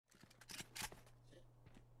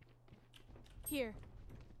here.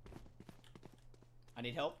 I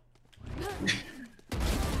need help.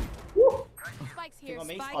 Spike's here. On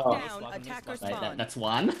me, Spike spike on me, down. spike on me, Attacker spike on me. spawn. That's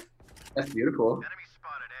one. That's beautiful. Enemy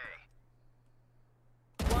spotted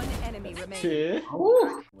A. One enemy remaining. Two.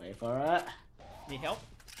 Oh, Wait for it. Need help?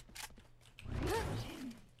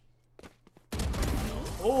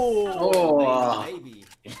 Oh, baby.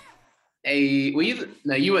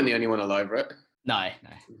 No, you weren't the only one alive, right? No.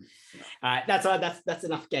 All right, that's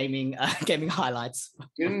enough gaming highlights.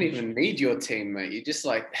 You didn't even need your team, mate. You just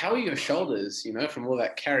like, how are your shoulders, from all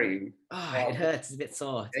that carrying? Oh, it hurts. It's a bit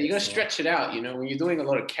sore. You gotta stretch it out, when you're doing a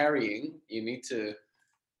lot of carrying, you need to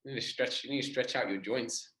stretch out your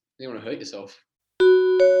joints. You don't want to hurt yourself.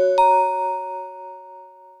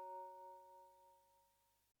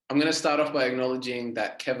 I'm going to start off by acknowledging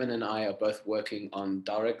that Kevin and I are both working on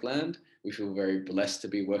Direct Land. We feel very blessed to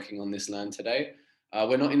be working on this land today.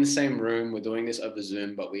 We're not in the same room. We're doing this over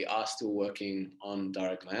Zoom, but we are still working on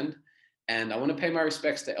Direct Land. And I want to pay my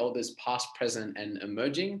respects to elders past, present, and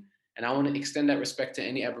emerging. And I want to extend that respect to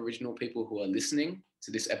any Aboriginal people who are listening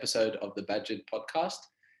to this episode of the Badgered podcast,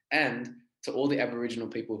 and to all the Aboriginal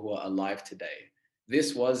people who are alive today.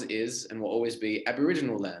 This was, is, and will always be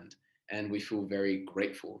Aboriginal land. And we feel very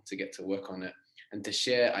grateful to get to work on it and to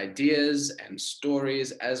share ideas and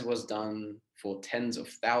stories as was done for tens of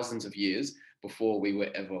thousands of years before we were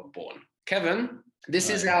ever born. Kevin, this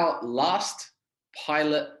is our last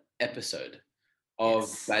pilot episode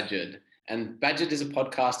of Badgered. And Badgered is a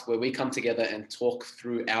podcast where we come together and talk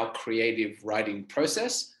through our creative writing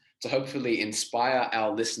process to hopefully inspire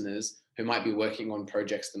our listeners who might be working on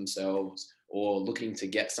projects themselves or looking to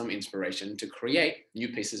get some inspiration to create new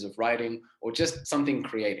pieces of writing or just something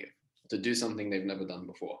creative, to do something they've never done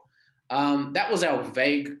before. That was our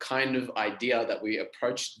vague kind of idea that we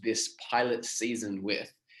approached this pilot season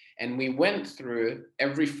with. And we went through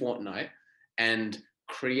every fortnight and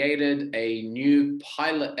created a new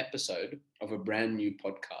pilot episode of a brand new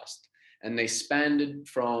podcast. And they spanned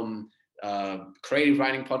from creative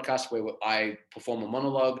writing podcast where I perform a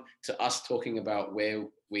monologue to us talking about where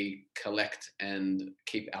we collect and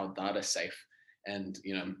keep our data safe. And,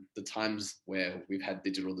 the times where we've had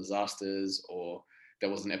digital disasters, or there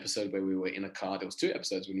was an episode where we were in a car. There was 2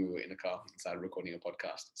 episodes when we were in a car and started recording a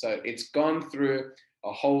podcast. So it's gone through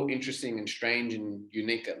a whole interesting and strange and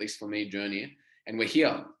unique, at least for me, journey. And we're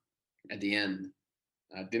here at the end.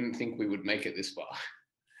 I didn't think we would make it this far.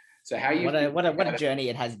 So how you? What a journey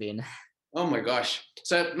it has been. Oh my gosh.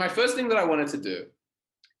 So my first thing that I wanted to do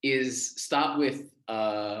is start with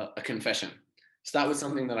a confession. Start with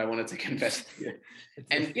something that I wanted to confess to you.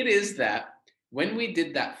 And it is that when we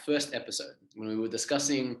did that first episode, when we were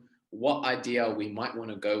discussing what idea we might want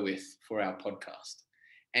to go with for our podcast,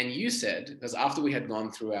 and you said, because after we had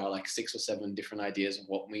gone through our 6 or 7 different ideas of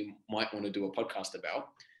what we might want to do a podcast about,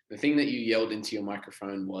 the thing that you yelled into your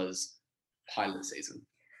microphone was pilot season.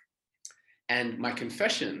 And my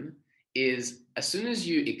confession is, as soon as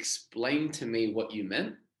you explained to me what you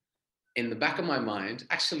meant, in the back of my mind,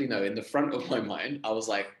 actually no, in the front of my mind, I was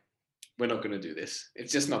like, we're not going to do this.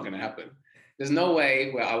 It's just not going to happen. There's no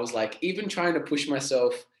way where I was like, even trying to push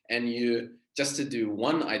myself and you just to do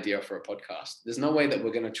one idea for a podcast, there's no way that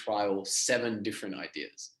we're going to trial 7 different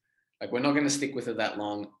ideas. We're not going to stick with it that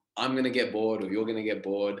long. I'm going to get bored or you're going to get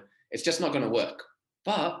bored. It's just not going to work.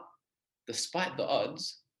 But despite the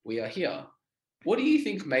odds, we are here. What do you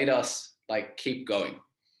think made us keep going?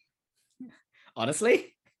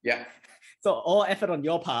 Honestly? Yeah. So all effort on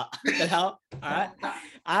your part. All right.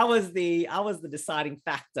 I was the deciding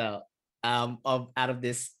factor out of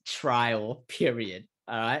this trial period.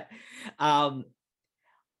 All right.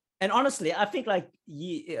 And honestly, I think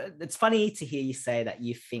it's funny to hear you say that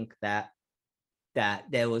you think that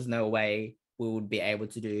there was no way we would be able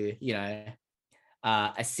to do,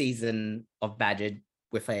 a season of Badgered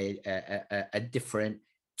with a different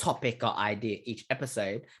topic or idea each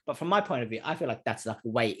episode. But from my point of view, I feel like that's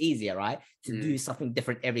way easier, right? To do something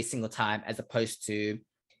different every single time, as opposed to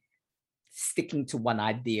sticking to one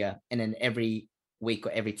idea and then every week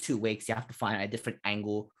or every 2 weeks you have to find a different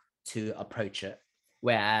angle to approach it.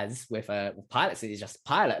 Whereas with pilot series, just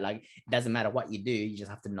pilot, it doesn't matter what you do, you just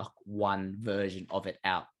have to knock one version of it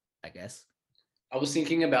out, I guess. I was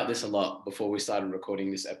thinking about this a lot before we started recording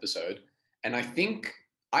this episode, and I think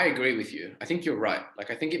I agree with you. I think you're right.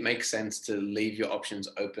 I think it makes sense to leave your options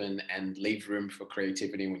open and leave room for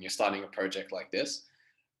creativity when you're starting a project like this.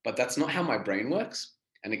 But that's not how my brain works.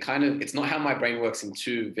 And it's not how my brain works in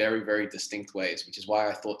 2 very, very distinct ways, which is why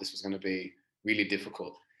I thought this was going to be really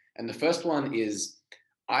difficult. And the first one is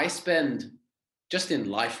I spend, just in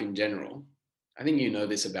life in general, I think you know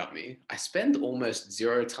this about me, I spend almost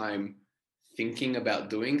 0 time thinking about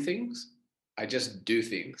doing things. I just do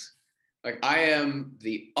things. Like I am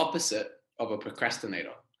the opposite of a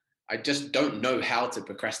procrastinator. I just don't know how to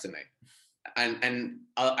procrastinate. And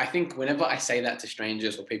I think whenever I say that to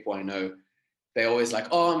strangers or people I know, they're always like,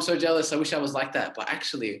 oh, I'm so jealous. I wish I was like that. But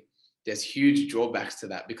actually, there's huge drawbacks to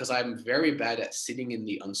that because I'm very bad at sitting in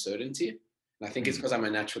the uncertainty. And I think it's because I'm a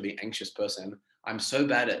naturally anxious person. I'm so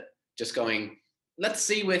bad at just going, let's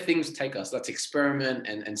see where things take us. Let's experiment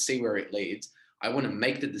and see where it leads. I want to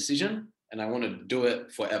make the decision and I want to do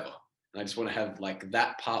it forever. And I just want to have like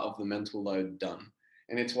that part of the mental load done.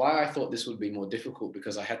 And it's why I thought this would be more difficult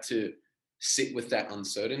because I had to sit with that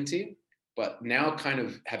uncertainty. But now kind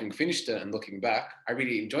of having finished it and looking back, I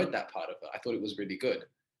really enjoyed that part of it. I thought it was really good.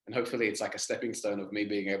 And hopefully it's like a stepping stone of me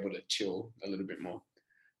being able to chill a little bit more.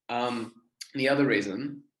 The other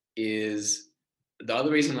reason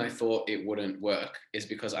I thought it wouldn't work is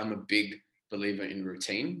because I'm a big believer in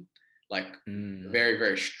routine, like very,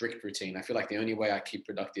 very strict routine. I feel like the only way I keep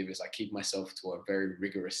productive is I keep myself to a very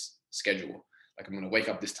rigorous schedule. Like I'm going to wake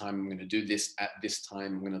up this time, I'm going to do this at this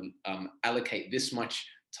time, I'm going to allocate this much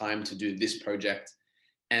time to do this project.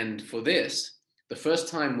 And for this, the first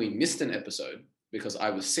time we missed an episode because I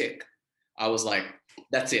was sick, I was like,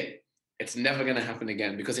 that's it. It's never going to happen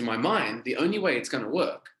again. Because in my mind, the only way it's going to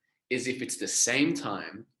work is if it's the same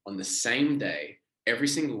time on the same day, every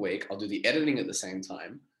single week. I'll do the editing at the same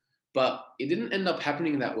time. But it didn't end up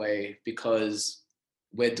happening that way because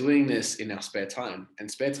we're doing this in our spare time. And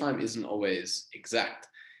spare time isn't always exact.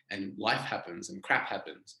 And life happens and crap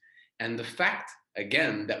happens. And the fact,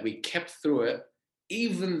 again, that we kept through it,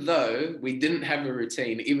 even though we didn't have a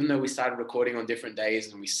routine, even though we started recording on different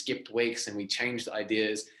days and we skipped weeks and we changed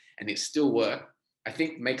ideas and it still worked, I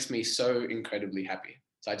think makes me so incredibly happy.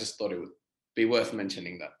 So I just thought it would be worth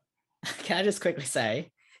mentioning that. Can I just quickly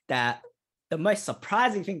say that the most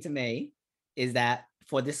surprising thing to me is that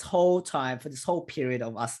for this whole time, for this whole period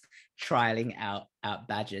of us trialing out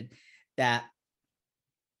Badgered, that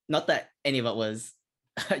not that any of it was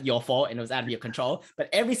your fault and it was out of your control, but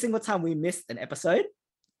every single time we missed an episode,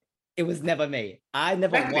 it was never me. I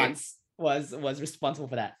never once was responsible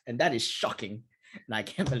for that. And that is shocking. And I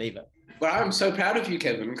can't believe it. But I'm so proud of you,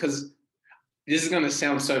 Kevin, because this is going to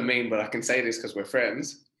sound so mean, but I can say this because we're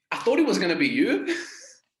friends. I thought it was going to be you.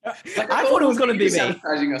 Like, I thought it was going to be me.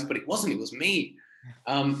 Sabotaging us, but it wasn't. It was me.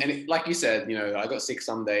 And like you said, you know, I got sick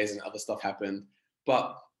some days and other stuff happened.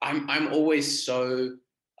 But I'm always so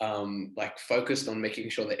like focused on making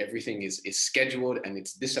sure that everything is scheduled and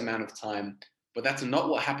it's this amount of time. But that's not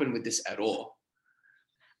what happened with this at all.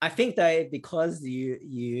 I think though, because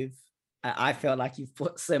I felt like you've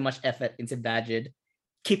put so much effort into Badgered,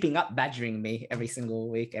 keeping up badgering me every single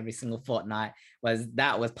week, every single fortnight, was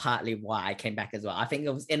partly why I came back as well. I think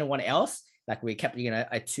it was anyone else, like we kept, a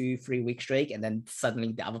 2-3 week streak, and then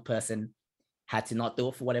suddenly the other person had to not do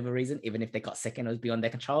it for whatever reason, even if they got sick and it was beyond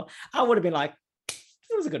their control. I would have been like,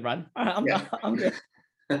 it was a good run. All right, I'm good.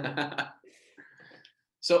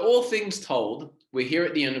 So all things told, we're here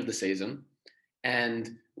at the end of the season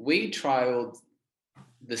and we trialed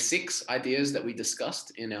the 6 ideas that we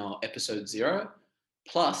discussed in our episode 0,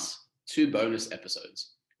 plus 2 bonus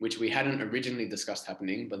episodes, which we hadn't originally discussed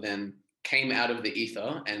happening, but then came out of the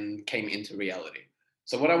ether and came into reality.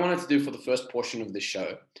 So what I wanted to do for the first portion of this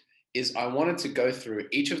show is I wanted to go through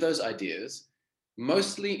each of those ideas,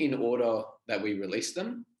 mostly in order that we released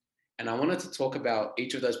them. And I wanted to talk about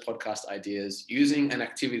each of those podcast ideas using an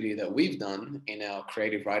activity that we've done in our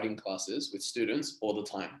creative writing classes with students all the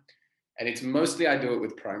time. And it's mostly, I do it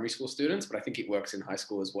with primary school students, but I think it works in high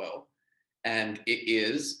school as well. And it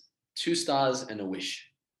is 2 stars and a wish.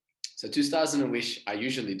 So 2 stars and a wish I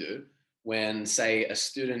usually do when, say, a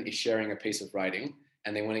student is sharing a piece of writing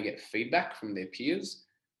and they want to get feedback from their peers.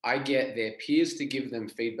 I get their peers to give them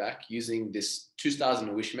feedback using this 2 stars and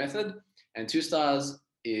a wish method. And 2 stars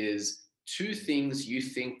is 2 things you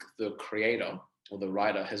think the creator or the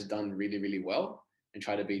writer has done really, really well, and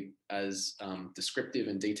try to be as descriptive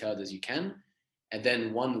and detailed as you can. And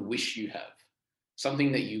then 1 wish you have,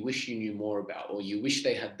 something that you wish you knew more about, or you wish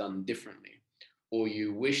they had done differently, or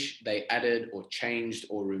you wish they added or changed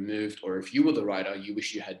or removed, or if you were the writer, you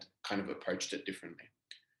wish you had kind of approached it differently.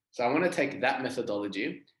 So I want to take that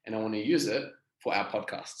methodology and I want to use it for our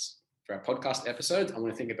podcasts. For our podcast episodes, I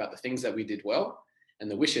want to think about the things that we did well and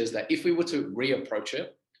the wishes that if we were to reapproach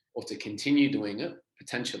it or to continue doing it,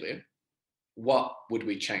 potentially, what would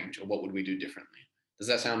we change or what would we do differently? Does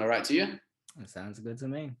that sound all right to you? It sounds good to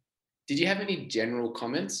me. Did you have any general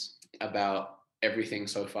comments about everything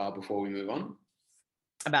so far before we move on?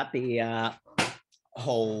 About the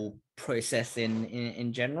whole process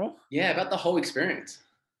in general? Yeah, about the whole experience.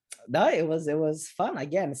 No, it was fun.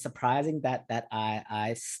 Again, it's surprising that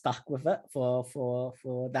I stuck with it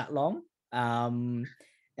for that long.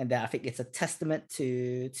 And that I think it's a testament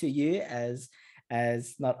to you as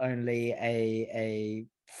not only a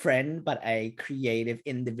friend but a creative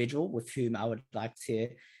individual with whom I would like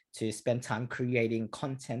to spend time creating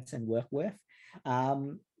content and work with.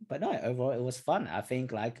 But no, overall it was fun. I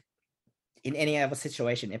think like in any other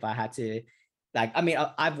situation, if I had to, like, I mean,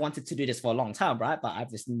 I've wanted to do this for a long time, right? But I've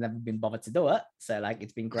just never been bothered to do it. So like,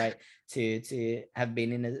 it's been great to have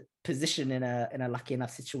been in a position in a lucky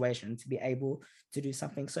enough situation to be able to do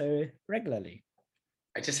something so regularly.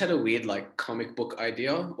 I just had a weird like comic book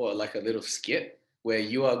idea or like a little skit where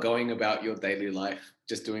you are going about your daily life,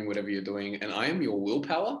 just doing whatever you're doing, and I am your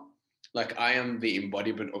willpower. Like I am the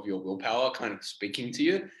embodiment of your willpower, kind of speaking to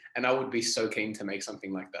you. And I would be so keen to make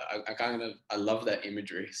something like that. I love that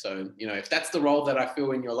imagery. So, you know, if that's the role that I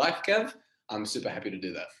feel in your life, Kev, I'm super happy to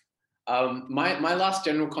do that. My last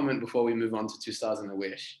general comment before we move on to 2 stars and a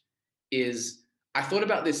wish is I thought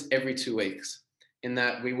about this every 2 weeks in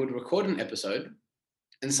that we would record an episode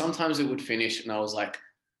and sometimes it would finish and I was like,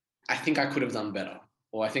 I think I could have done better,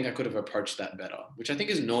 or I think I could have approached that better, which I think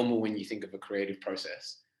is normal when you think of a creative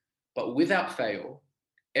process. But without fail,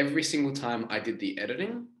 every single time I did the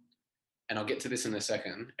editing, and I'll get to this in a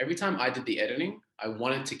second, every time I did the editing, I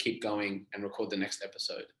wanted to keep going and record the next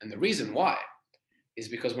episode. And the reason why is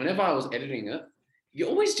because whenever I was editing it, you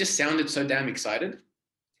always just sounded so damn excited.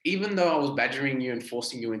 Even though I was badgering you and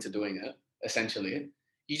forcing you into doing it, essentially,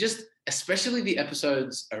 you just, especially the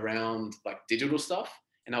episodes around like digital stuff,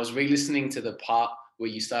 and I was re-listening to the part where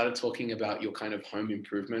you started talking about your kind of home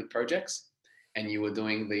improvement projects and you were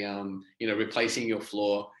doing the, replacing your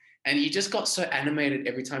floor, and you just got so animated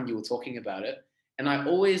every time you were talking about it. And I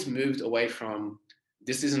always moved away from,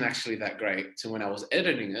 this isn't actually that great, to when I was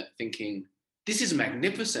editing it, thinking, this is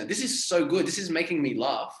magnificent. This is so good. This is making me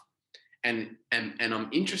laugh. And I'm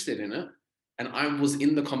interested in it. And I was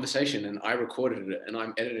in the conversation and I recorded it and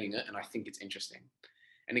I'm editing it and I think it's interesting.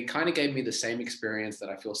 And it kind of gave me the same experience that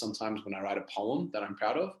I feel sometimes when I write a poem that I'm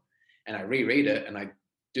proud of and I reread it and I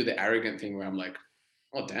do the arrogant thing where I'm like,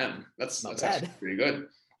 oh, damn, that's actually pretty good.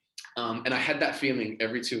 And I had that feeling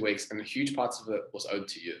every 2 weeks and huge parts of it was owed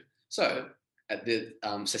to you. So at the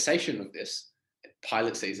cessation of this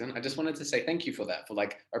pilot season, I just wanted to say thank you for that, for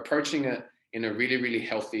like approaching it in a really, really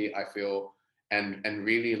healthy, I feel, and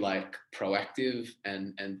really like proactive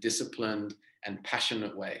and disciplined and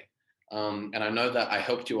passionate way. And I know that I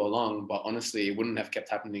helped you along, but honestly, it wouldn't have kept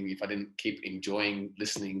happening if I didn't keep enjoying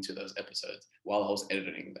listening to those episodes while I was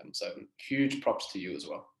editing them. So huge props to you as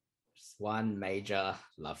well. One major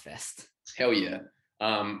love fest. Hell yeah.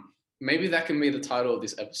 Maybe that can be the title of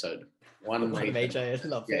this episode. One major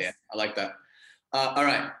love fest. Yeah, I like that. All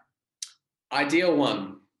right. Idea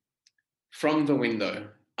one, From the Window.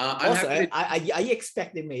 Also, are you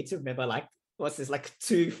expecting me to remember like, what's this, like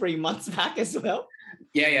 2-3 months back as well?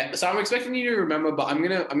 Yeah. So I'm expecting you to remember, but I'm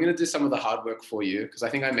gonna do some of the hard work for you because I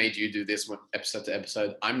think I made you do this one episode to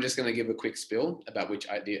episode. I'm just gonna give a quick spiel about which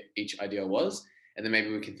idea each idea was, and then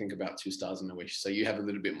maybe we can think about 2 stars and a wish. So you have a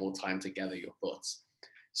little bit more time to gather your thoughts.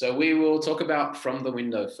 So we will talk about From the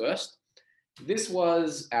Window first. This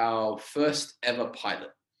was our first ever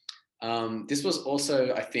pilot. This was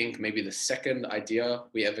also, I think, maybe the second idea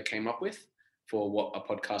we ever came up with for what a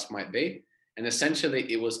podcast might be. And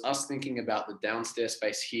essentially, it was us thinking about the downstairs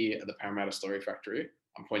space here at the Parramatta Story Factory.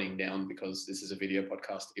 I'm pointing down because this is a video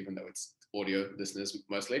podcast, even though it's audio listeners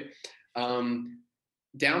mostly.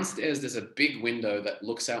 Downstairs, there's a big window that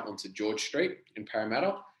looks out onto George Street in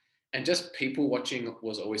Parramatta. And just people watching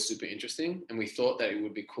was always super interesting. And we thought that it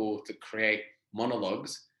would be cool to create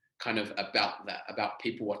monologues kind of about that, about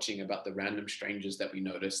people watching, about the random strangers that we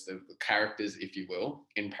noticed, the characters, if you will,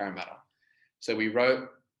 in Parramatta. So we wrote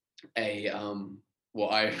I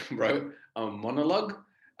wrote a monologue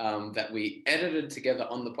that we edited together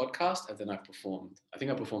on the podcast, and then I performed. I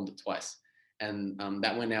think I performed it twice. And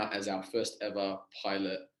that went out as our first ever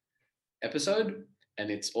pilot episode.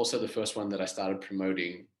 And it's also the first one that I started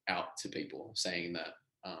promoting out to people, saying that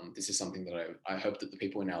this is something that I hope that the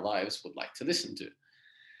people in our lives would like to listen to.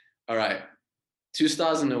 All right, 2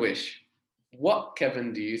 stars and a wish. What,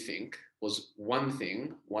 Kevin, do you think was one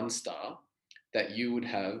thing, 1 star, that you would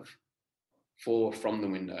have for From the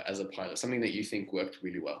Window as a pilot, something that you think worked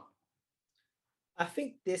really well? I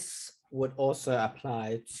think this would also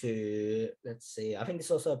apply to, I think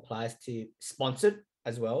this also applies to Sponsored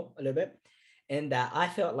as well, a little bit. In that I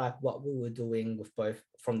felt like what we were doing with both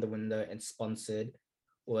From the Window and Sponsored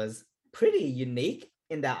was pretty unique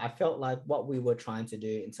in that I felt like what we were trying to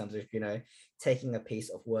do in terms of, taking a piece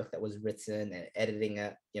of work that was written and editing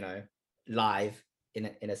it, live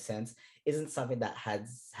in a sense, isn't something that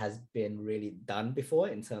has been really done before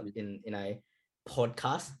in a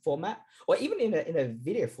podcast format, or even in a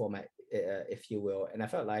video format, if you will. And I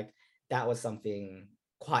felt like that was something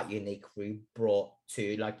quite unique we brought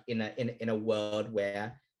to, like, in a world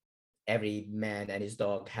where every man and his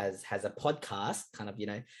dog has a podcast, kind of,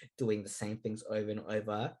 doing the same things over and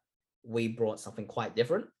over. We brought something quite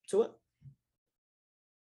different to it.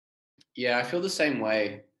 Yeah, I feel the same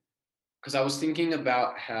way, because I was thinking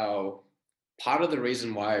about how part of the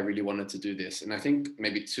reason why I really wanted to do this, and I think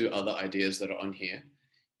maybe two other ideas that are on here,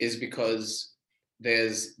 is because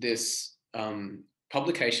there's this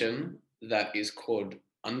publication that is called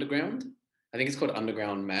Underground. I think it's called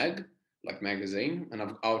Underground Mag, like magazine.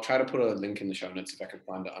 And I'll try to put a link in the show notes if I can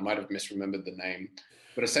find it. I might have misremembered the name.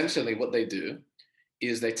 But essentially what they do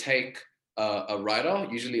is they take a writer,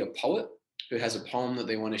 usually a poet, who has a poem that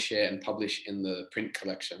they want to share and publish in the print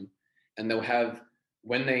collection. And they'll have,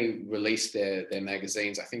 when they release their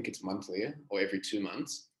magazines, I think it's monthly or every 2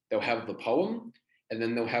 months, they'll have the poem, and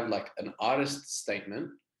then they'll have like an artist statement,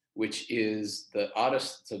 which is the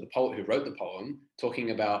artist, so the poet who wrote the poem,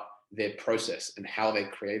 talking about their process and how they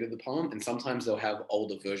created the poem. And sometimes they'll have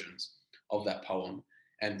older versions of that poem.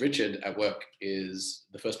 And Richard at work is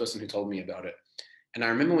the first person who told me about it. And I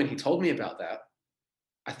remember when he told me about that,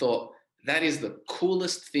 I thought, that is the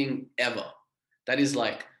coolest thing ever. That is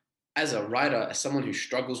like, as a writer, as someone who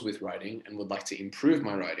struggles with writing and would like to improve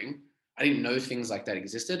my writing, I didn't know things like that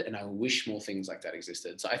existed, and I wish more things like that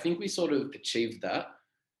existed. So I think we sort of achieved that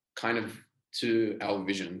kind of to our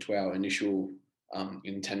vision, to our initial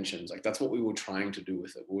intentions. Like, that's what we were trying to do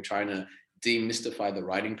with it. We were trying to demystify the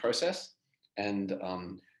writing process. And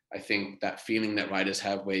I think that feeling that writers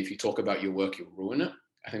have where if you talk about your work, you'll ruin it.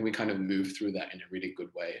 I think we kind of moved through that in a really good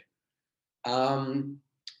way.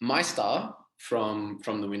 My star from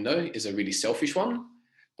the window is a really selfish one,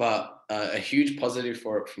 but a huge positive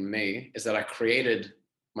for it from me is that I created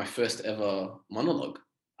my first ever monologue.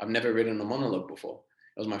 I've never written a monologue before.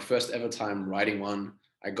 It was my first ever time writing one.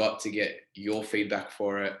 I got to get your feedback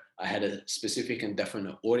for it. I had a specific and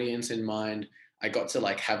definite audience in mind. I got to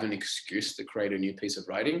like have an excuse to create a new piece of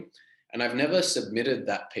writing. And I've never submitted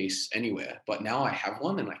that piece anywhere, but now I have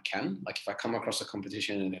one and I can. Like, if I come across a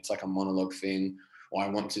competition and it's like a monologue thing, or I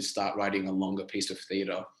want to start writing a longer piece of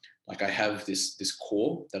theatre, like I have this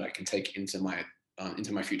core that I can take into my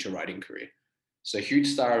future writing career. So a huge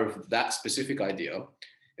star of that specific idea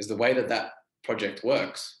is the way that that project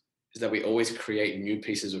works is that we always create new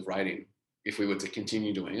pieces of writing if we were to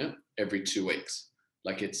continue doing it every 2 weeks.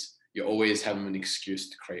 Like, you're always having an excuse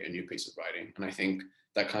to create a new piece of writing. And I think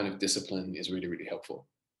that kind of discipline is really, really helpful.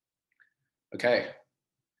 Okay.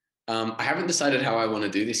 I haven't decided how I want to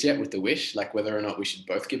do this yet with the wish, like whether or not we should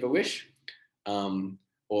both give a wish,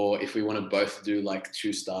 or if we want to both do like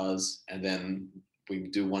 2 stars and then we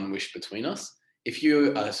do 1 wish between us. If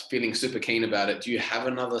you are feeling super keen about it, do you have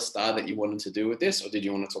another star that you wanted to do with this, or did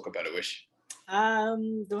you want to talk about a wish?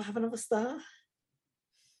 Do I have another star?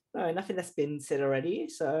 No, nothing that's been said already.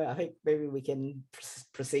 So I think maybe we can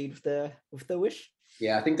proceed with the wish.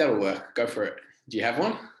 Yeah, I think that'll work. Go for it. Do you have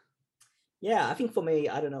one? Yeah, I think for me,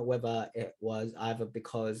 I don't know whether it was either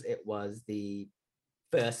because it was the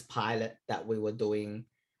first pilot that we were doing,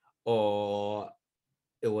 or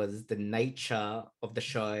it was the nature of the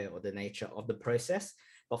show or the nature of the process.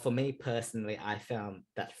 But for me personally, I found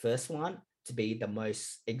that first one to be the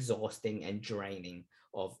most exhausting and draining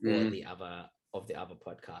of all the other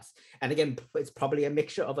podcasts. And again, it's probably a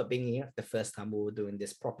mixture of it being the first time we were doing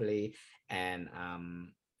this properly, and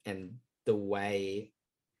the way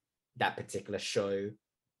that particular show,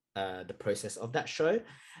 the process of that show.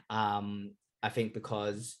 I think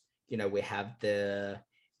because we have the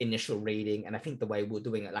initial reading, and I think the way we're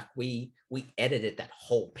doing it, like we edited that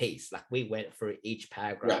whole piece, like we went through each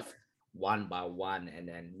paragraph one by one, and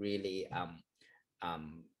then really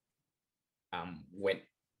went,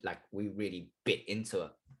 like, we really bit into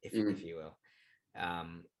it, if you will.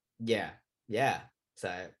 So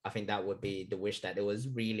I think that would be the wish, that it was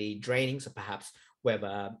really draining. So perhaps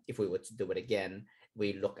whether, if we were to do it again,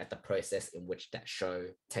 we look at the process in which that show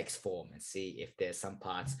takes form and see if there's some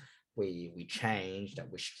parts we change,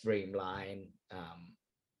 that we streamline. I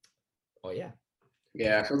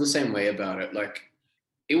feel the same way about it. Like,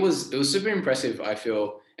 it was super impressive, I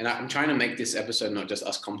feel. And I'm trying to make this episode not just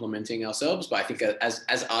us complimenting ourselves, but I think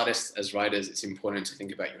as artists, as writers, it's important to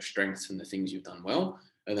think about your strengths and the things you've done well,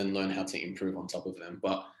 and then learn how to improve on top of them.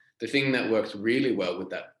 But the thing that worked really well with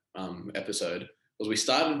that episode was we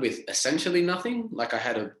started with essentially nothing. Like I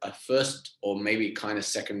had a first or maybe kind of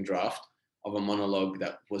second draft of a monologue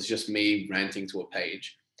that was just me ranting to a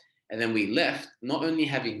page. And then we left, not only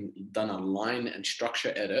having done a line and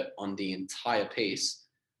structure edit on the entire piece,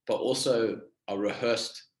 but also a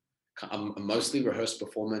mostly rehearsed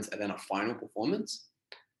performance and then a final performance.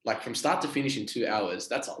 Like from start to finish in 2 hours,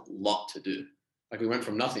 that's a lot to do. Like we went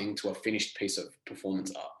from nothing to a finished piece of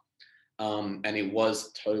performance art. And it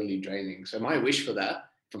was totally draining. So my wish for that,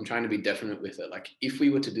 if I'm trying to be definite with it, like if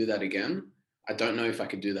we were to do that again, I don't know if I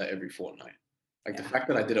could do that every fortnight. Like the fact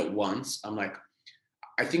that I did it once, I'm like,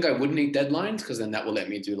 I think I would need deadlines because then that will let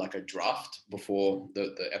me do like a draft before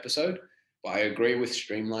the episode. But I agree with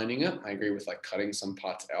streamlining it. I agree with like cutting some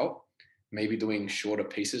parts out, maybe doing shorter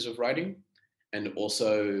pieces of writing, and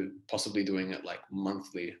also possibly doing it like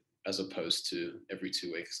monthly as opposed to every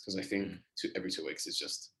 2 weeks. Because I think every 2 weeks is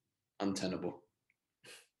just untenable.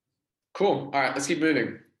 Cool. All right, let's keep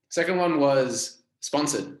moving. Second one was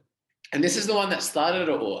sponsored. And this is the one that started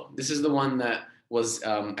it all. This is the one that was,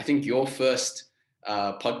 I think, your first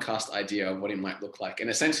podcast idea of what it might look like. And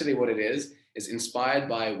essentially what it is inspired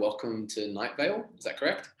by Welcome to Night Vale. Is that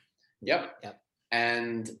correct? Yep.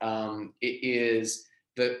 And it is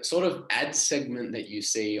the sort of ad segment that you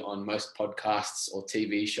see on most podcasts or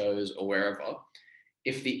TV shows or wherever.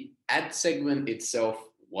 If the ad segment itself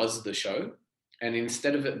was the show, and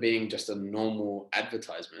instead of it being just a normal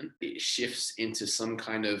advertisement, it shifts into some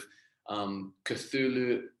kind of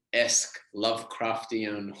Cthulhu-esque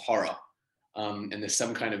Lovecraftian horror. And there's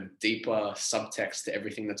some kind of deeper subtext to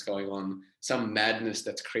everything that's going on, some madness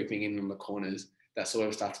that's creeping in on the corners that sort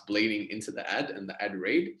of starts bleeding into the ad and the ad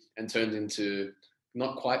read and turns into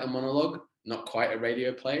not quite a monologue, not quite a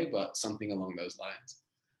radio play, but something along those lines.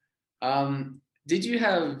 Did you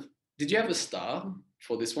have a star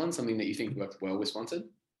for this one? Something that you think worked well with Sponsored?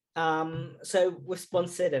 So with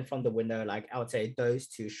Sponsored and From the Window, like I would say those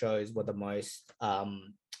two shows were the most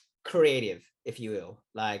creative, if you will,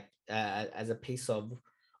 like as a piece of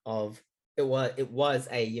it was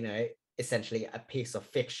a essentially a piece of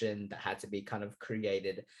fiction that had to be kind of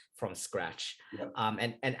created from scratch. Yep.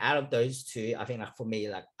 And out of those two, I think like for me,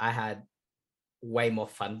 like I had way more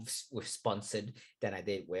fun with Sponsored than I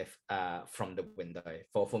did with From the Window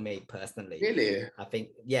for me personally. Really? I think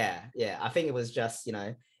I think it was just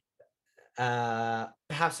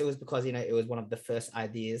perhaps it was because it was one of the first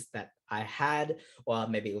ideas that I had, or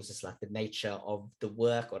maybe it was just like the nature of the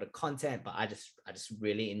work or the content, but I just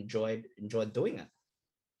really enjoyed doing it.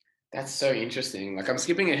 That's so interesting. Like I'm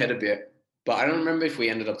skipping ahead a bit, but I don't remember if we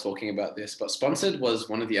ended up talking about this, but Sponsored was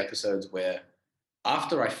one of the episodes where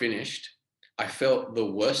after I finished, I felt the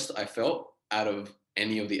worst I felt out of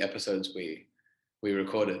any of the episodes we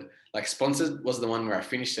recorded. Like Sponsored was the one where I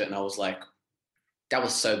finished it and I was like, that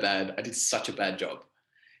was so bad. I did such a bad job.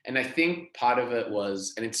 And I think part of it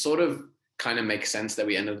was, and it sort of kind of makes sense that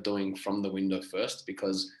we ended up doing From the Window first,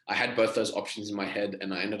 because I had both those options in my head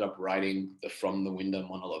and I ended up writing the From the Window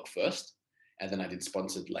monologue first. And then I did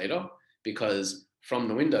Sponsored later, because From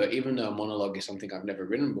the Window, even though a monologue is something I've never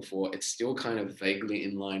written before, it's still kind of vaguely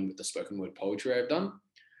in line with the spoken word poetry I've done.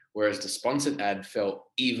 Whereas the Sponsored ad felt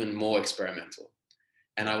even more experimental.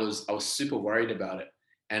 And I was super worried about it.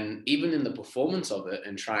 And even in the performance of it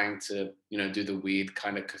and trying to, do the weird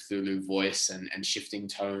kind of Cthulhu voice and shifting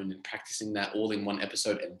tone and practicing that all in one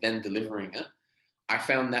episode and then delivering it, I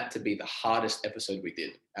found that to be the hardest episode we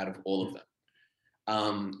did out of all of them.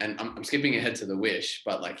 And I'm skipping ahead to the wish,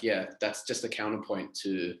 but that's just a counterpoint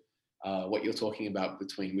to what you're talking about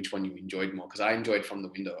between which one you enjoyed more. Because I enjoyed From the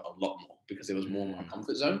Window a lot more because it was more my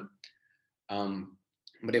comfort zone.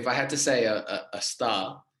 But if I had to say a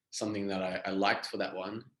star, something that I liked for that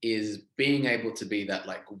one is being able to be that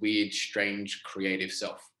like weird, strange, creative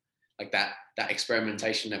self, like that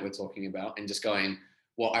experimentation that we're talking about, and just going,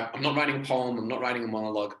 well, I'm not writing a poem, I'm not writing a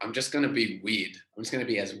monologue, I'm just going to be weird. I'm just going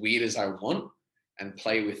to be as weird as I want and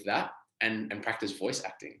play with that and practice voice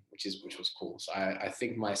acting, which was cool. So I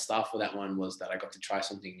think my star for that one was that I got to try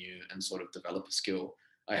something new and sort of develop a skill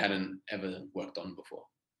I hadn't ever worked on before.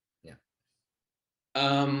 Yeah.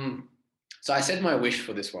 So I said my wish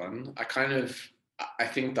for this one. I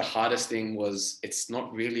think the hardest thing was it's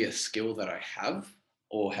not really a skill that I have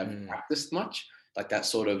or have practiced much, like that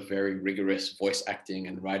sort of very rigorous voice acting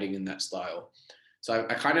and writing in that style. So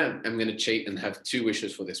I kind of am going to cheat and have two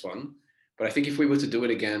wishes for this one. But I think if we were to do it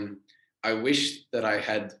again, I wish that I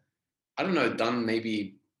had, done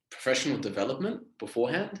maybe professional development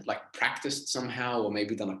beforehand, like practiced somehow, or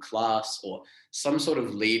maybe done a class or some sort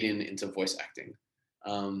of lead into voice acting.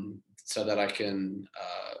 So that I can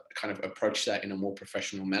kind of approach that in a more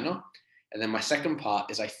professional manner. And then my second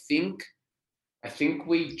part is I think I think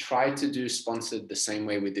we tried to do sponsored the same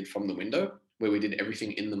way we did From the Window, where we did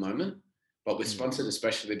everything in the moment. But with sponsored,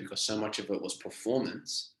 especially because so much of it was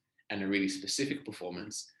performance and a really specific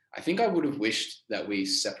performance, I think I would have wished that we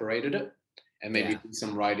separated it and maybe did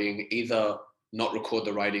some writing, either not record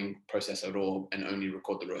the writing process at all and only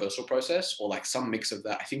record the rehearsal process, or like some mix of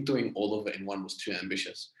that. I think doing all of it in one was too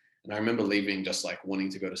ambitious. And I remember leaving just like wanting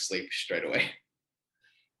to go to sleep straight away.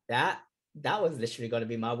 That was literally going to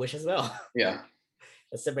be my wish as well. Yeah.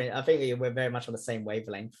 I think we're very much on the same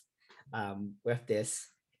wavelength with this.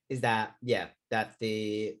 Is that that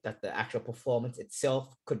the actual performance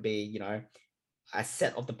itself could be, you know, a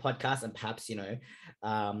set of the podcast, and perhaps, you know,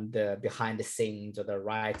 the behind the scenes or the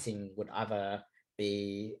writing would either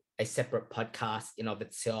be a separate podcast in of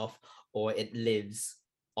itself, or it lives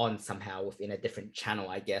on somehow within a different channel,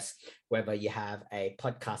 I guess, whether you have a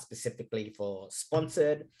podcast specifically for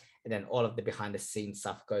sponsored, and then all of the behind the scenes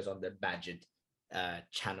stuff goes on the badgered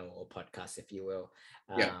channel or podcast, if you will.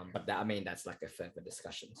 But that, I mean, that's like a further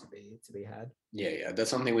discussion to be had. Yeah, that's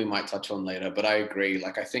something we might touch on later. But I agree.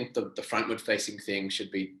 Like, I think the frontward facing thing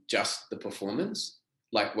should be just the performance,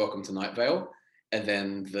 like Welcome to Night Vale, and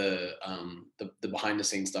then the behind the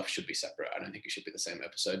scenes stuff should be separate. I don't think it should be the same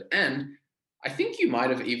episode. And I think you might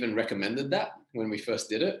have even recommended that when we first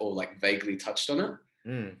did it, or like vaguely touched on it.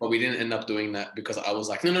 But we didn't end up doing that because I was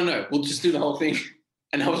like, no, we'll just do the whole thing,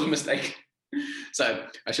 and that was a mistake. So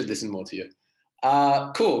I should listen more to you.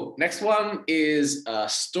 Cool. Next one is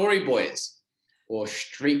Story Boys, or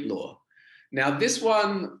Street Law. Now, this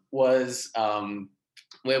one was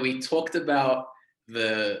where we talked about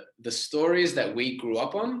the stories that we grew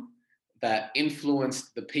up on that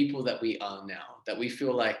influenced the people that we are now, that we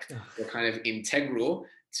feel like were kind of integral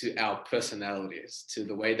to our personalities, to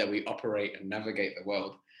the way that we operate and navigate the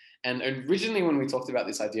world. And originally, when we talked about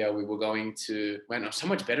this idea, we were going to, man, I'm so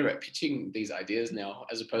much better at pitching these ideas now,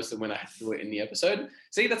 as opposed to when I had to do it in the episode.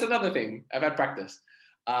 See, that's another thing. I've had practice.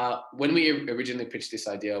 When we originally pitched this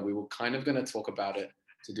idea, we were kind of going to talk about it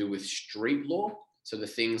to do with street law. So the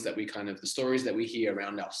things that the stories that we hear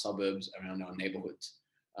around our suburbs, around our neighborhoods,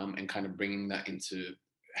 and kind of bringing that into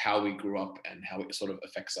how we grew up and how it sort of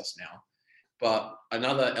affects us now. But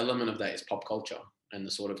another element of that is pop culture and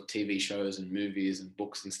the sort of TV shows and movies and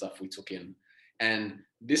books and stuff we took in. And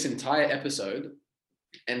this entire episode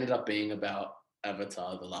ended up being about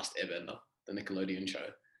Avatar: The Last Airbender, the Nickelodeon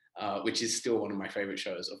show, which is still one of my favorite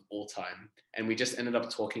shows of all time. And we just ended up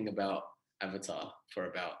talking about Avatar for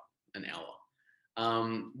about an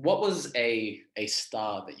hour. What was a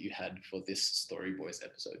star that you had for this Story Boys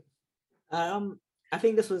episode? I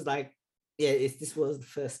think this was like, this was the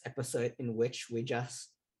first episode in which we just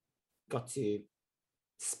got to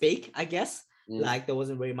speak, I guess. Like, there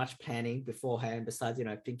wasn't very much planning beforehand, besides, you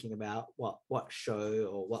know, thinking about what show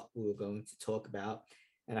or what we were going to talk about.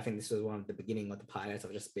 And I think this was one of the beginning of the pilots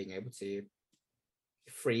of just being able to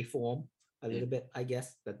free form a little bit, I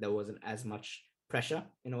guess, that there wasn't as much pressure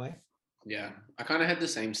in a way. Yeah, I kind of had the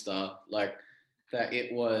same start, like that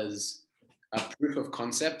it was a proof of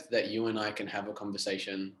concept that you and I can have a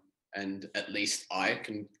conversation, and at least I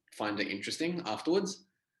can find it interesting afterwards,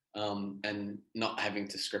 and not having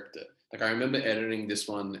to script it. Like, I remember editing this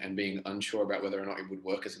one and being unsure about whether or not it would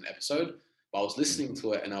work as an episode, but I was listening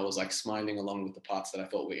to it and I was like smiling along with the parts that I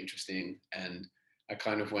thought were interesting. And I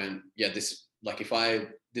kind of went, yeah, this, like, if I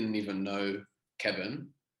didn't even know Kevin,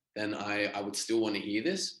 then I would still want to hear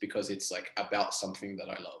this, because it's like about something that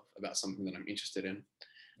I love, about something that I'm interested in.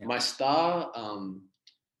 Yeah. My star,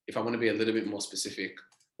 if I want to be a little bit more specific,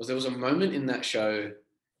 was there was a moment in that show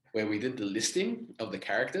where we did the listing of the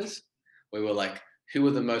characters, where we were like, who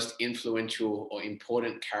are the most influential or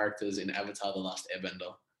important characters in Avatar: The Last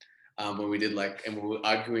Airbender? When we did and we were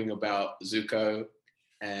arguing about Zuko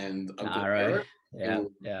and Uncle Iroh. We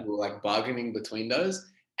were like bargaining between those.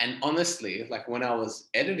 And honestly, like, when I was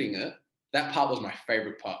editing it, that part was my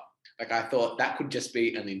favorite part. Like, I thought that could just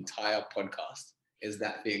be an entire podcast, is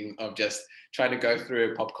that thing of just trying to go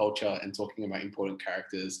through pop culture and talking about important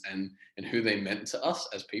characters and who they meant to us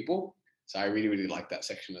as people. So I really, really liked that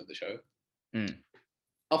section of the show.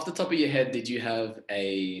 Off the top of your head, did you have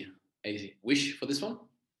a wish for this one?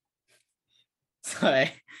 So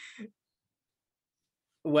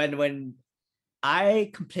when I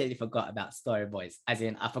completely forgot about Story Boys, as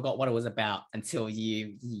in I forgot what it was about until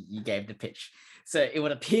you gave the pitch. So it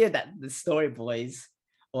would appear that the Story Boys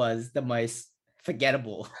was the most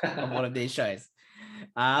forgettable of all of these shows.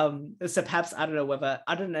 So perhaps, I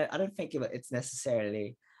don't think it's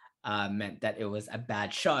necessarily meant that it was a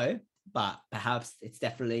bad show, but perhaps it's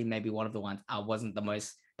definitely maybe one of the ones I wasn't the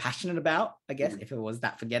most passionate about, I guess, if it was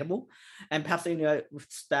that forgettable. And perhaps,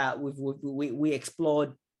 with that, we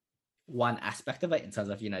explored one aspect of it in terms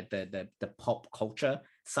of, the pop culture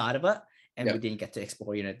side of it. And we didn't get to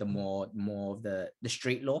explore, the more of the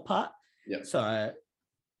street law part. Yeah. So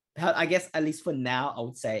I guess, at least for now, I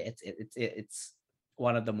would say it's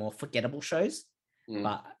one of the more forgettable shows.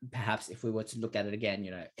 But perhaps if we were to look at it again,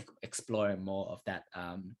 exploring more of that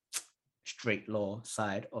street law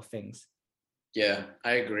side of things. Yeah,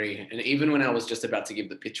 I agree. And even when I was just about to give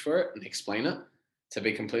the pitch for it and explain it, to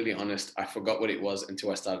be completely honest, I forgot what it was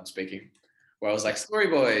until I started speaking. Where I was like, Story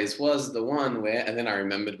Boys was the one where, and then I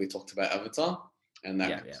remembered we talked about Avatar, and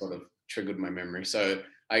that sort of triggered my memory. So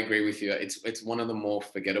I agree with you. It's one of the more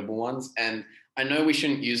forgettable ones. And I know we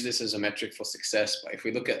shouldn't use this as a metric for success, but if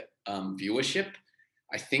we look at viewership,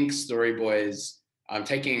 I think Story Boys, I'm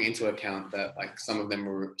taking into account that like some of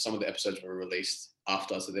the episodes were released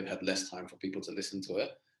after, so they've had less time for people to listen to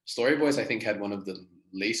it. Story Boys, I think, had one of the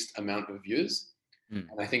least amount of views.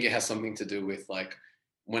 And I think it has something to do with like,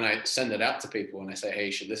 when I send it out to people and I say, hey,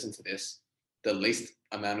 you should listen to this, the least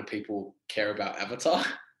amount of people care about Avatar.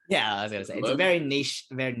 Yeah, I was going to say, it's a very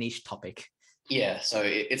niche topic. Yeah, so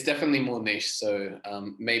it's definitely more niche. So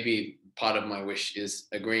maybe part of my wish is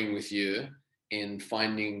agreeing with you in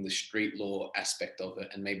finding the street law aspect of it,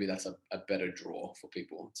 and maybe that's a better draw for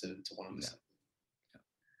people to want to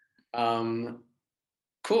listen.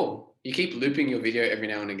 Cool. You keep looping your video every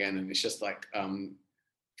now and again, and it's just like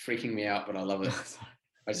freaking me out, but I love it.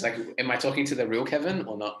 I was like, am I talking to the real Kevin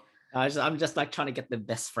or not? I'm just like trying to get the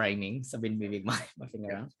best framing, so I've been moving my finger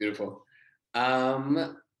around. Beautiful.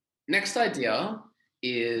 Next idea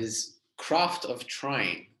is craft of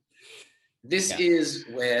trying. This is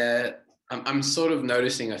where I'm sort of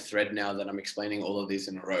noticing a thread now that I'm explaining all of these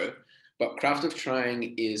in a row. But craft of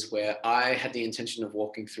trying is where I had the intention of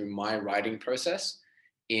walking through my writing process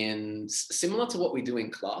in similar to what we do in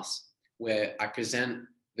class, where I present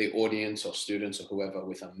the audience or students or whoever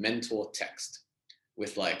with a mentor text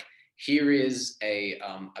with like, here is a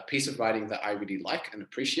piece of writing that I really like and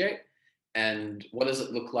appreciate. And what does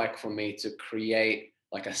it look like for me to create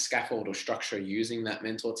like a scaffold or structure using that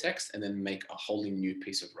mentor text and then make a wholly new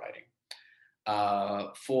piece of writing.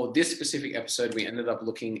 For this specific episode, we ended up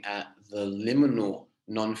looking at the Liminal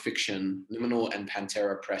and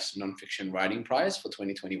Pantera Press nonfiction writing prize for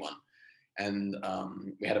 2021. And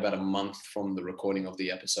we had about a month from the recording of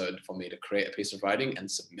the episode for me to create a piece of writing and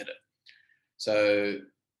submit it. So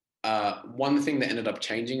one thing that ended up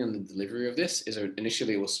changing in the delivery of this is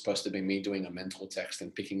initially it was supposed to be me doing a mentor text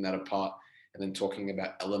and picking that apart and then talking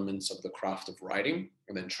about elements of the craft of writing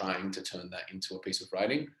and then trying to turn that into a piece of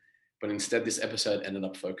writing. But instead, this episode ended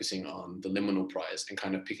up focusing on the Liminal Prize and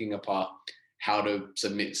kind of picking apart how to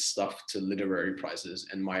submit stuff to literary prizes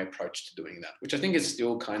and my approach to doing that, which I think is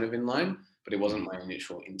still kind of in line, but it wasn't my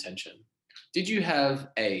initial intention. Did you have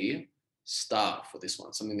a star for this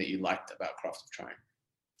one, something that you liked about Craft of Trying?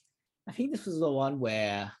 I think this was the one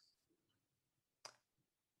where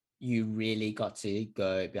you really got to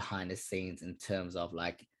go behind the scenes in terms of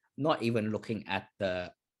like not even looking at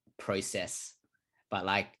the process, but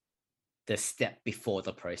like the step before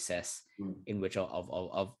the process, in which of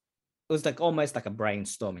it was like almost like a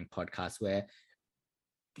brainstorming podcast where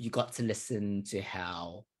you got to listen to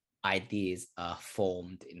how ideas are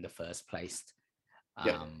formed in the first place,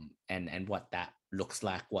 and what that looks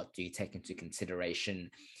like. What do you take into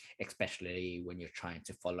consideration, especially when you're trying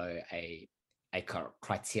to follow a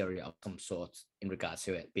criteria of some sort in regards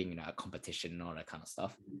to it being, a competition and all that kind of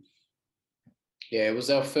stuff. Yeah, it was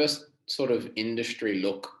our first sort of industry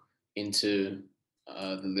look into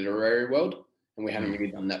the literary world, and we hadn't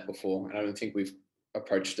really done that before, and I don't think we've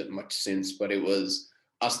approached it much since, but it was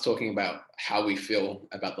us talking about how we feel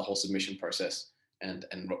about the whole submission process and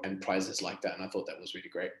prizes like that, and I thought that was really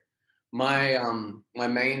great. My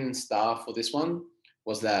main star for this one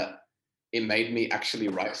was that it made me actually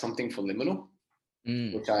write something for Liminal,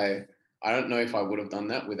 which I don't know if I would have done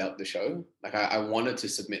that without the show. Like I wanted to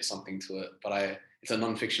submit something to it, but it's a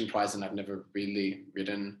nonfiction prize and I've never really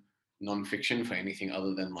written nonfiction for anything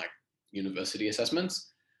other than like university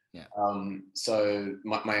assessments. Yeah. So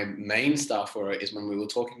my main star for it is when we were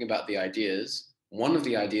talking about the ideas, one of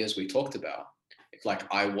the ideas we talked about, if like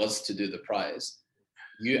I was to do the prize,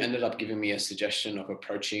 you ended up giving me a suggestion of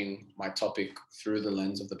approaching my topic through the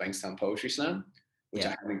lens of the Bankstown Poetry Slam, which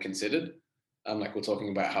I hadn't considered. Like we're talking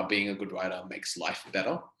about how being a good writer makes life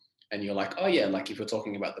better. And you're like, oh yeah, like if we're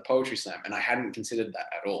talking about the Poetry Slam, and I hadn't considered that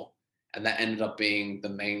at all. And that ended up being the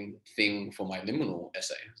main thing for my Liminal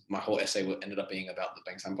essay. My whole essay ended up being about the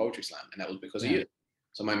Bankstown Poetry Slam, and that was because of you.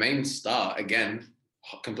 So my main star, again,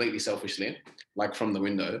 completely selfishly, like from the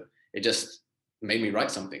window, it just made me write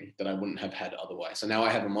something that I wouldn't have had otherwise. So now I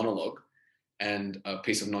have a monologue and a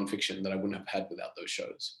piece of nonfiction that I wouldn't have had without those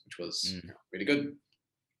shows, which was really good.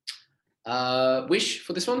 Wish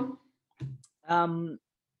for this one?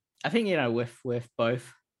 I think, with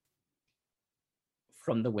both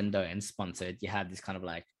From the Window and Sponsored, you have this kind of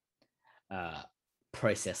like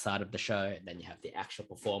process side of the show, and then you have the actual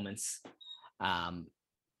performance.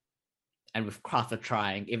 And with Craft of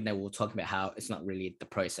Trying, even though we were talking about how it's not really the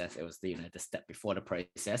process, it was the step before the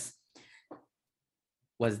process,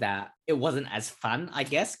 was that it wasn't as fun, I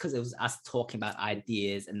guess, because it was us talking about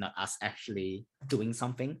ideas and not us actually doing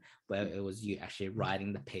something, where it was you actually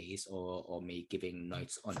writing the piece or me giving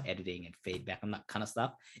notes on editing and feedback and that kind of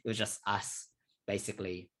stuff. It was just us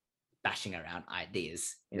basically bashing around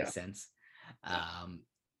ideas in a sense.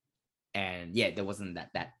 And yeah, there wasn't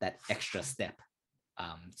that extra step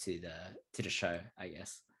to the show, I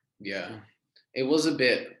guess. Yeah, it was a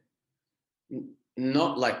bit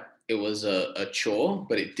not like it was a chore,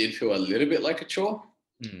 but it did feel a little bit like a chore.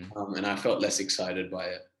 And I felt less excited by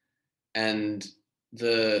it. And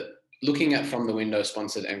the looking at From the Window,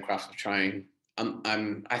 Sponsored, and Craft of Trying,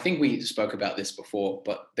 I think we spoke about this before,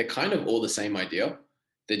 but they're kind of all the same idea.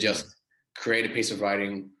 They just create a piece of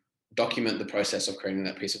writing, document the process of creating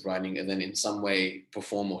that piece of writing, and then in some way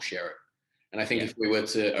perform or share it. And I think if we were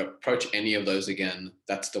to approach any of those again,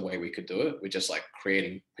 that's the way we could do it. We're just like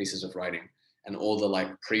creating pieces of writing, and all the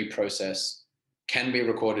like pre-process can be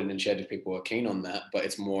recorded and shared if people are keen on that, but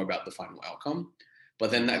it's more about the final outcome.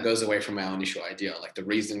 But then that goes away from our initial idea. Like the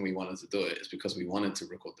reason we wanted to do it is because we wanted to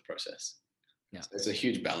record the process. Yeah, so it's a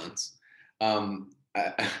huge balance.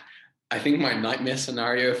 I think my nightmare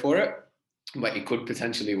scenario for it, but it could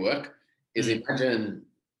potentially work, is imagine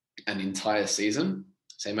an entire season.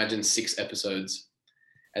 So imagine 6 episodes,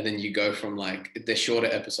 and then you go from like, they're shorter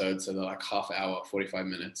episodes, so they're like half hour, 45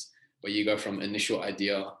 minutes, where you go from initial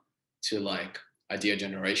idea to like idea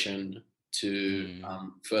generation to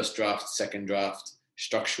first draft, second draft,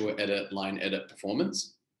 structural edit, line edit,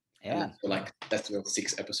 performance. Yeah. So like that's a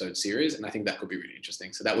 6 episode series, and I think that could be really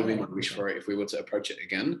interesting. So that would be my wish for it. If we were to approach it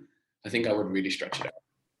again, I think I would really stretch it out.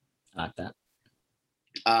 I like that.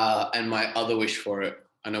 And my other wish for it,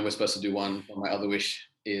 I know we're supposed to do one, but my other wish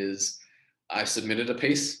is I submitted a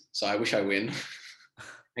piece, so I wish I win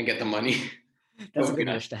and get the money. That's a good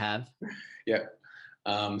wish to have. Yeah.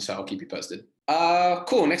 So I'll keep you posted.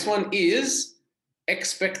 Cool. Next one is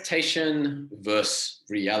expectation versus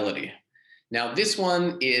reality. Now, this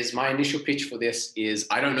one is my initial pitch for this is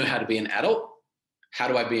I don't know how to be an adult. How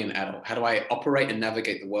do I be an adult? How do I operate and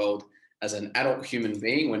navigate the world as an adult human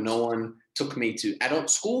being when no one took me to adult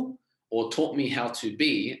school or taught me how to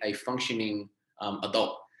be a functioning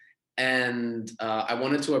adult? And I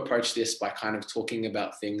wanted to approach this by kind of talking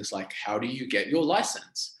about things like, how do you get your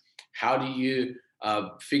license? How do you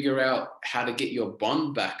figure out how to get your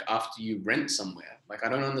bond back after you rent somewhere? Like, I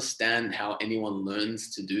don't understand how anyone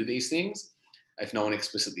learns to do these things if no one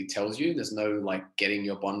explicitly tells you. There's no like getting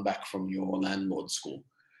your bond back from your landlord school.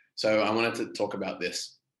 So I wanted to talk about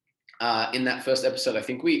this. In that first episode, I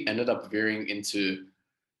think we ended up veering into,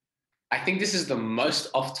 I think this is the most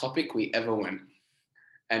off topic we ever went.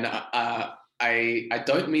 And I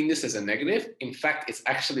don't mean this as a negative. In fact, it's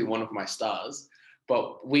actually one of my stars,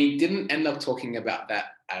 but we didn't end up talking about that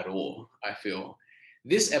at all, I feel.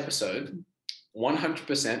 This episode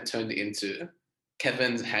 100% turned into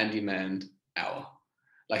Kevin's handyman hour.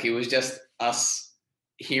 Like, it was just us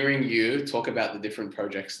hearing you talk about the different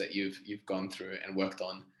projects that you've gone through and worked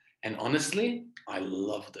on. And honestly, I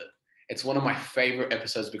loved it. It's one of my favorite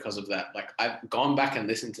episodes because of that. Like, I've gone back and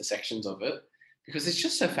listened to sections of it because it's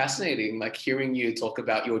just so fascinating, like hearing you talk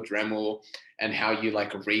about your Dremel and how you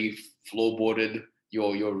like re-floorboarded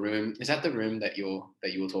your room. Is that the room that you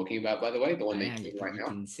were talking about, by the way? The one that you're right now? You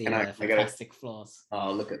can see the fantastic floors.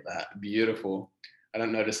 Oh, look at that. Beautiful. I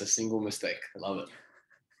don't notice a single mistake. I love it.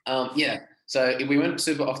 Yeah, so we went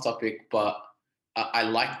super off topic, but I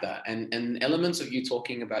like that. And elements of you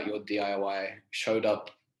talking about your DIY showed up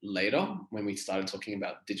later when we started talking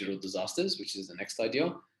about digital disasters, which is the next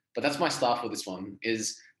idea. But that's my star for this one,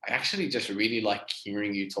 is I actually just really like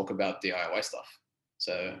hearing you talk about DIY stuff.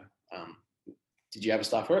 So did you have a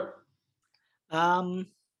star for it? I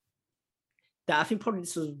think probably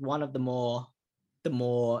this was one of the more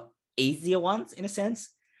easier ones in a sense,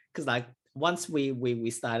 because like once we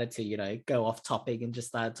started to go off topic and just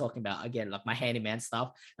started talking about, again, like my handyman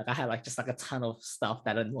stuff, like I had like just like a ton of stuff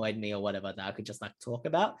that annoyed me or whatever that I could just like talk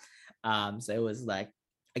about. So it was like,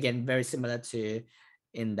 again, very similar to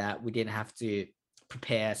in that we didn't have to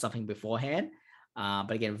prepare something beforehand.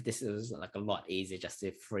 But again, with this, it was like a lot easier just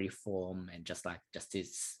to free form and just to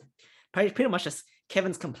pretty much just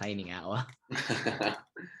Kevin's complaining hour.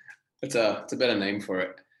 It's a better name for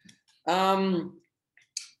it.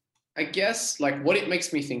 I guess like what it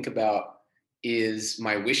makes me think about is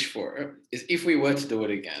my wish for it is if we were to do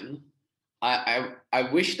it again, I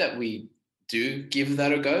wish that we do give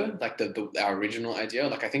that a go, like our original idea.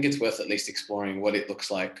 Like I think it's worth at least exploring what it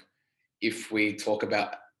looks like if we talk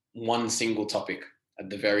about one single topic at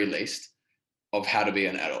the very least of how to be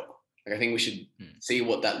an adult. Like I think we should see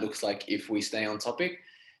what that looks like if we stay on topic.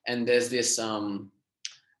 And there's this one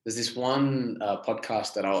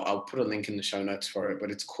podcast that I'll put a link in the show notes for it,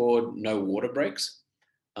 but it's called No Water Breaks.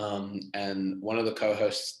 And one of the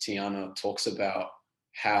co-hosts, Tiana, talks about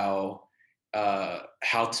how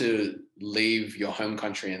to leave your home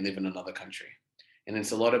country and live in another country. And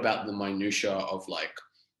it's a lot about the minutia of like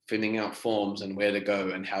filling out forms and where to go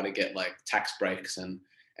and how to get like tax breaks. And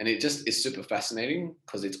it just is super fascinating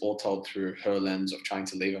because it's all told through her lens of trying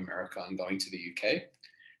to leave America and going to the UK.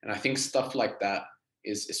 And I think stuff like that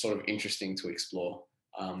is sort of interesting to explore.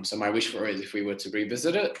 So my wish for it is if we were to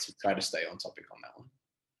revisit it, to try to stay on topic on that one.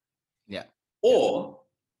 Yeah. Or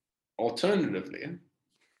alternatively,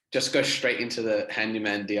 just go straight into the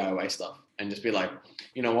handyman DIY stuff and just be like,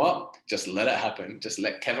 you know what? Just let it happen. Just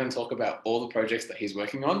let Kevin talk about all the projects that he's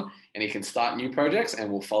working on and he can start new projects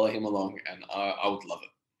and we'll follow him along. And I would love it.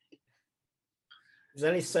 There's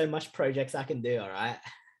only so much projects I can do, all right?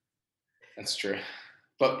 That's true.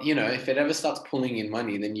 But, you know, if it ever starts pulling in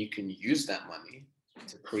money, then you can use that money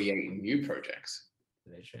to create new projects.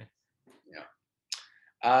 Very true. Yeah.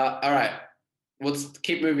 All right. Let's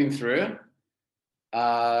keep moving through.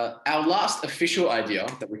 Our last official idea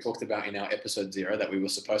that we talked about in our episode 0 that we were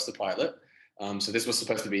supposed to pilot, so this was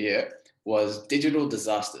supposed to be it, was digital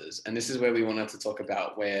disasters. And this is where we wanted to talk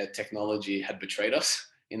about where technology had betrayed us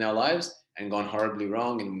in our lives and gone horribly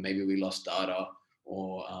wrong, and maybe we lost data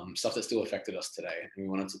or stuff that still affected us today. And we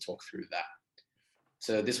wanted to talk through that.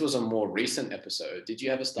 So this was a more recent episode. Did you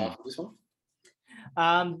have a start for this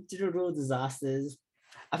one? Digital disasters.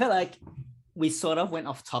 I feel like we sort of went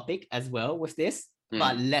off topic as well with this,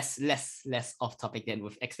 but less off topic than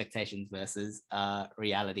with expectations versus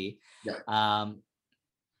reality. Yeah.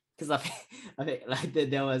 Because I think like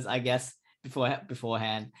there was, I guess,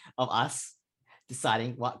 beforehand of us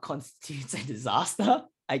deciding what constitutes a disaster,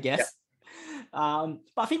 I guess. Yeah.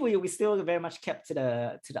 But I think we still very much kept to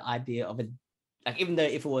the idea of it, like even though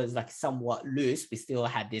if it was like somewhat loose, we still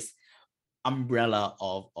had this umbrella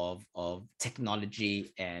of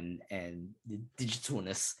technology and the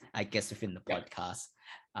digitalness, I guess, within the podcast.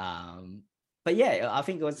 But yeah, I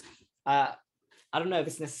think it was I don't know if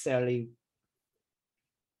it's necessarily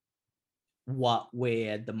what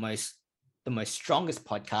we're the most strongest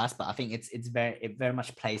podcast, but I think it very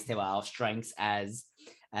much plays to our strengths as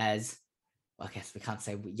well, I guess we can't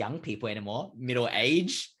say young people anymore, middle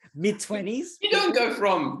age, mid-20s. You don't go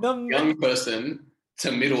from young person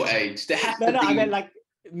to middle age. There has to be... I meant like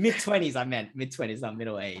mid-20s. I meant mid-20s, not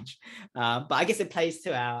middle age. But I guess it plays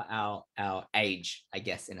to our age, I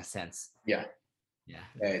guess, in a sense. Yeah,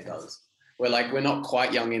 it does. We're not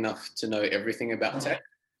quite young enough to know everything about tech,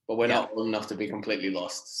 but we're not old enough to be completely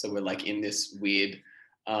lost. So we're like in this weird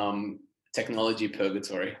technology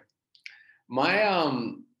purgatory.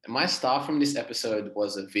 My start from this episode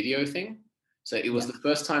was a video thing. So it was the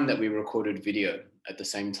first time that we recorded video at the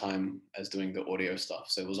same time as doing the audio stuff.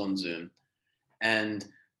 So it was on Zoom. And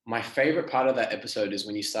my favorite part of that episode is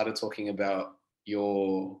when you started talking about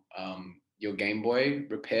your Game Boy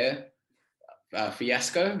repair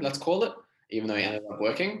fiasco, let's call it, even though it ended up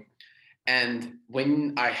working. And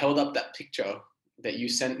when I held up that picture that you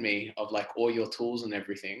sent me of like all your tools and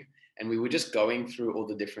everything, and we were just going through all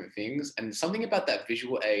the different things, and something about that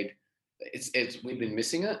visual aid, we've been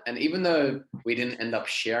missing it. And even though we didn't end up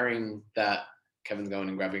sharing that, Kevin's going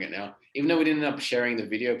and grabbing it now, even though we didn't end up sharing the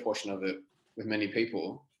video portion of it with many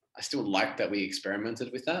people, I still like that we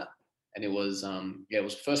experimented with that. And it was, it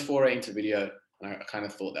was first foray into video. And I kind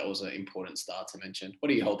of thought that was an important start to mention.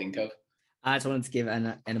 What are you holding, Kev? I just wanted to give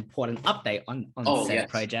an important update on said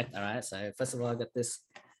project. All right. So first of all, I got this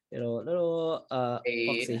little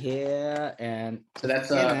boxy here, and so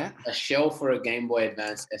that's a shell for a Game Boy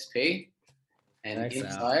Advance SP, and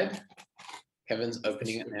inside, Kevin's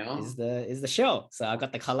opening it now. Is the shell. So I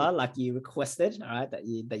got the color like you requested. All right, that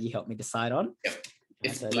you helped me decide on. Yep,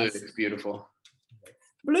 it's blue. It's beautiful.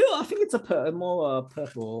 Blue. I think it's more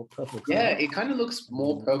purple. Color. Yeah, it kind of looks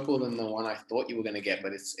more purple than the one I thought you were going to get,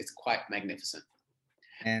 but it's quite magnificent.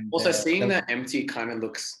 And also seeing that empty kind of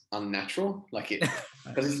looks unnatural, like it,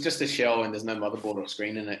 because it's just a shell and there's no motherboard or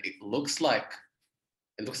screen in it. It looks like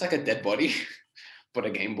It looks like a dead body, but a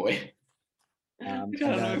Game Boy. And I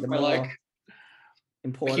don't know the if I more like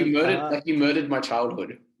important part. like you murdered my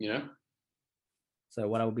childhood, you know? So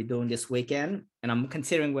what I will be doing this weekend, and I'm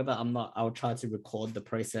considering whether I'll try to record the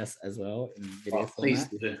process as well in video Please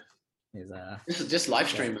format. do. Is This is just live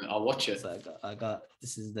stream it. I'll watch it. So I got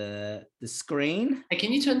this is the screen. Hey,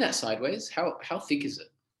 can you turn that sideways? How thick is it?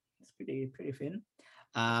 It's pretty thin.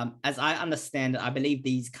 As I understand, I believe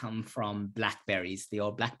these come from Blackberries, the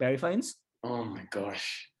old Blackberry phones. Oh my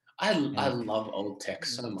gosh. I love old tech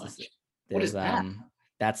so much. What is that?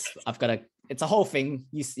 That's it's a whole thing.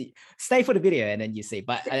 You see, stay for the video and then you see.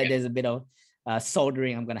 But there's a bit of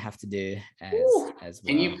soldering I'm gonna have to do as well.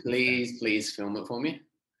 Can you please film it for me?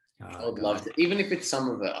 I would love to, even if it's some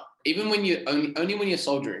of it. Even when you only when you're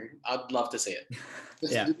soldering, I'd love to see it.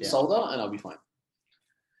 Just solder and I'll be fine.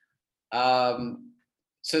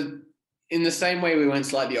 So in the same way we went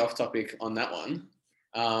slightly off topic on that one,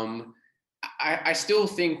 I still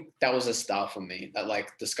think that was a star for me, that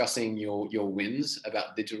like discussing your wins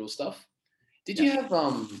about digital stuff. Did you have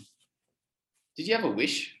a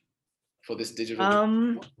wish for this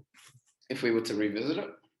digital if we were to revisit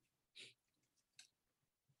it?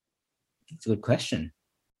 It's a good question.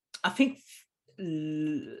 I think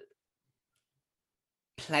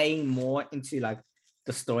playing more into like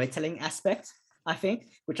the storytelling aspect,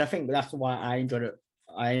 which I think that's why I enjoyed it.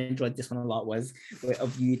 I enjoyed this one a lot, was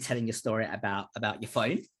of you telling your story about your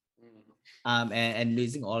phone, and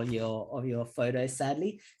losing all of your photos,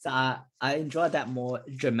 sadly. So I enjoyed that more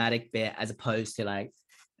dramatic bit as opposed to like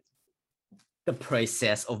the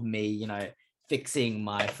process of me, fixing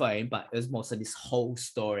my phone, but it was mostly this whole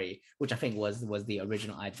story, which I think was the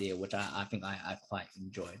original idea, which I think I quite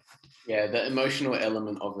enjoyed. Yeah, the emotional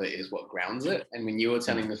element of it is what grounds it. And when you were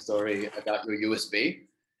telling the story about your USB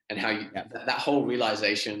and how that whole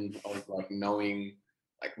realization of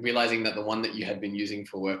realizing that the one that you had been using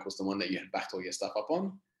for work was the one that you had backed all your stuff up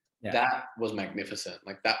on, that was magnificent.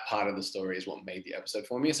 Like that part of the story is what made the episode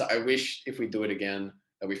for me. So I wish if we do it again,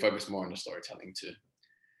 that we focus more on the storytelling too.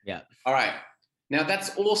 Yeah. All right. Now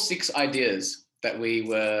that's all 6 ideas that we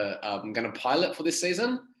were going to pilot for this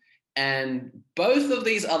season. And both of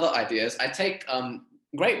these other ideas, I take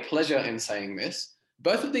great pleasure in saying this.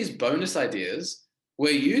 Both of these bonus ideas were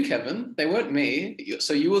you, Kevin. They weren't me.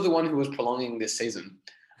 So you were the one who was prolonging this season.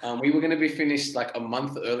 We were going to be finished like a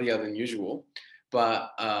month earlier than usual,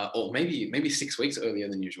 but or maybe 6 weeks earlier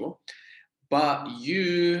than usual. But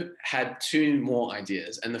you had 2 more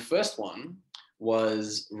ideas, and the first one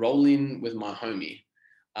was rolling with my homie.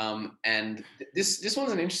 And this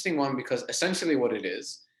one's an interesting one because essentially what it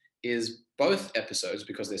is both episodes,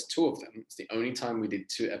 because there's 2 of them, it's the only time we did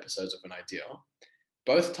 2 episodes of an idea.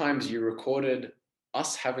 Both times you recorded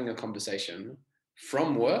us having a conversation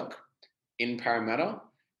from work in Parramatta,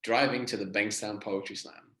 driving to the Bankstown Poetry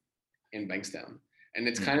Slam in Bankstown. And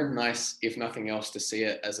it's kind of nice, if nothing else, to see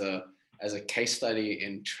it as a case study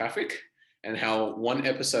in traffic, and how one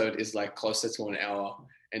episode is like closer to an hour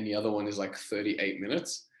and the other one is like 38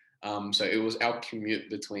 minutes. So it was our commute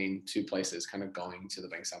between 2 places, kind of going to the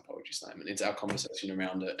Bankstown Poetry Slam, and it's our conversation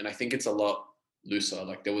around it. And I think it's a lot looser.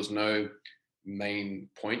 Like there was no main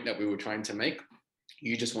point that we were trying to make.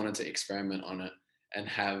 You just wanted to experiment on it and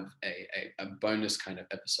have a bonus kind of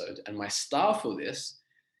episode. And my star for this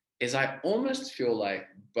is I almost feel like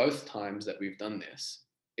both times that we've done this,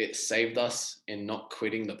 it saved us in not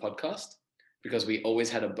quitting the podcast, because we always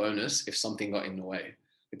had a bonus if something got in the way.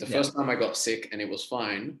 Like the first time I got sick and it was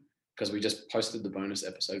fine because we just posted the bonus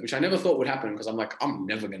episode, which I never thought would happen because I'm like, I'm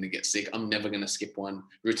never going to get sick. I'm never going to skip one.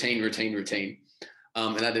 Routine.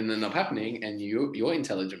 And that didn't end up happening. And your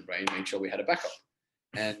intelligent brain made sure we had a backup,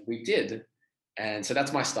 and we did. And so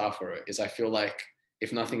that's my star for it, is I feel like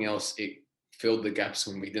if nothing else, it filled the gaps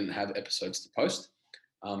when we didn't have episodes to post.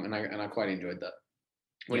 And I quite enjoyed that.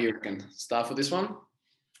 What do you reckon? Star for this one?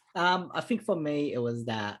 I think for me, it was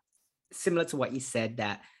that similar to what you said,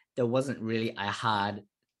 that there wasn't really a hard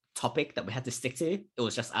topic that we had to stick to. It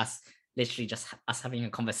was just us having a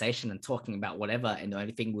conversation and talking about whatever. And the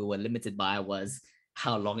only thing we were limited by was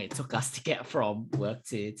how long it took us to get from work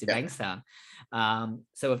to Bankstown.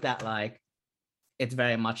 So with that, like, it's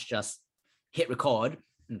very much just hit record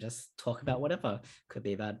and just talk about whatever. Could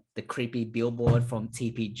be about the creepy billboard from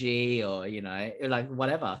TPG, or like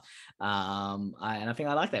whatever. And I think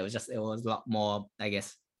I like that. It was a lot more, I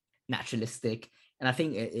guess, naturalistic, and I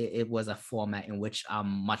think it was a format in which I'm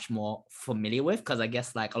much more familiar with, because I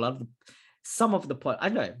guess like most of the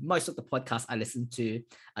podcasts I listen to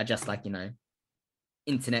are just like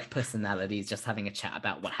internet personalities just having a chat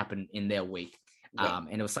about what happened in their week. Yeah.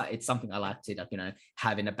 And it's something I like to, like,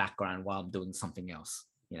 have in the background while I'm doing something else,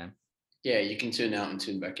 Yeah, you can tune out and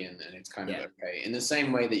tune back in, and it's kind of Yeah. okay. In the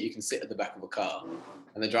same way that you can sit at the back of a car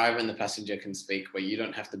and the driver and the passenger can speak, where you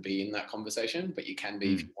don't have to be in that conversation, but you can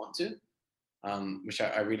be if you want to, which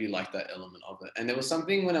I really like that element of it. And there was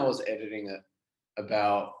something when I was editing it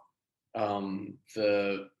about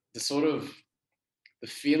the sort of the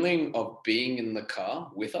feeling of being in the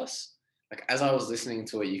car with us. Like as I was listening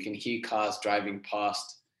to it, you can hear cars driving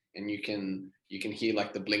past, and you can hear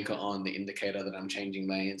like the blinker on, the indicator that I'm changing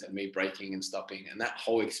lanes, and me braking and stopping, and that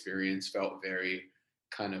whole experience felt very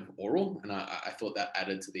kind of oral, and I thought that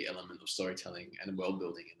added to the element of storytelling and world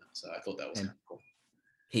building in it. So I thought that was And kind of cool.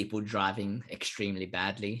 people driving extremely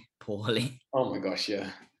badly, poorly. Oh my gosh, yeah.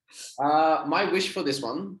 My wish for this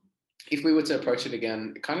one, if we were to approach it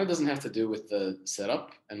again, it kind of doesn't have to do with the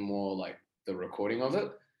setup and more like the recording of it.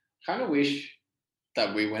 Kind of wish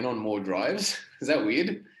that we went on more drives. Is that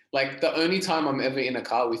weird? Like the only time I'm ever in a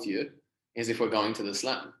car with you is if we're going to the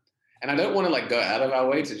slam. And I don't want to like go out of our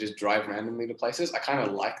way to just drive randomly to places. I kind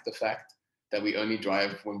of like the fact that we only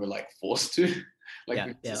drive when we're like forced to, like Yeah,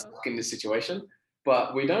 we're yeah. stuck in this situation.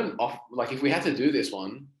 But we don't like if we had to do this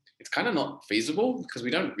one, it's kind of not feasible because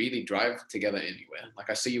we don't really drive together anywhere.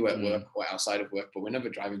 Like I see you at work or outside of work, but we're never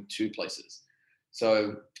driving to places.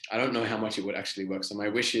 So I don't know how much it would actually work. So my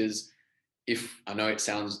wish is, if I know it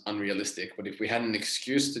sounds unrealistic, but if we had an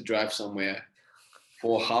excuse to drive somewhere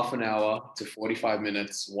for half an hour to 45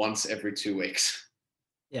 minutes once every 2 weeks.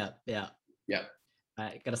 Yeah. Yeah.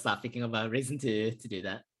 I gotta start thinking of a reason to do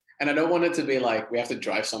that. And I don't want it to be like we have to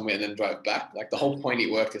drive somewhere and then drive back. Like the whole point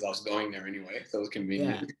it worked is I was going there anyway, so it was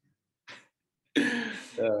convenient.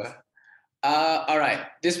 All right,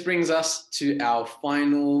 this brings us to our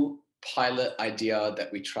final pilot idea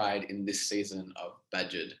that we tried in this season of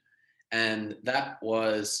Badgered. And that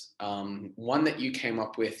was one that you came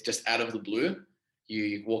up with just out of the blue.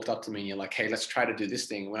 You walked up to me and you're like, hey, let's try to do this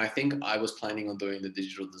thing. When I think I was planning on doing the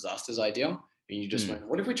digital disasters idea, and you just went,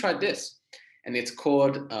 what if we tried this? And it's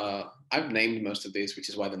called, I've named most of these, which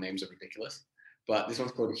is why the names are ridiculous. But this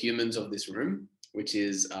one's called Humans of This Room, which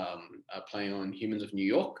is playing on Humans of New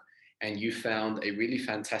York. And you found a really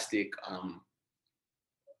fantastic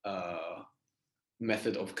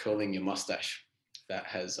method of curling your mustache that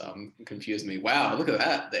has confused me. Wow, look at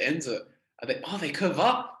that. The ends they curve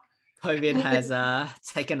up. COVID has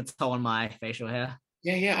taken a toll on my facial hair.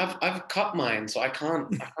 Yeah, I've cut mine, so I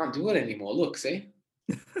can't do it anymore. Look, see?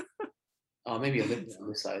 Oh, maybe a little bit on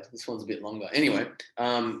this side. This one's a bit longer. Anyway,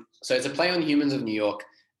 so it's a play on Humans of New York,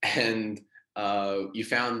 and you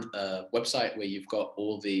found a website where you've got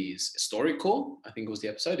all these StoryCorps, I think it was the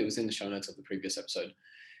episode. It was in the show notes of the previous episode,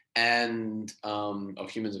 and of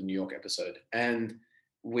Humans of New York episode. And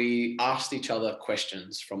we asked each other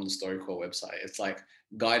questions from the StoryCorps website. It's like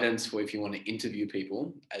guidance for if you want to interview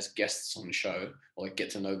people as guests on the show or like get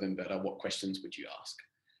to know them better. What questions would you ask?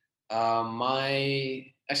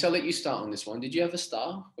 Actually, I'll let you start on this one. Did you have a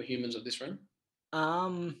star for Humans of This Room?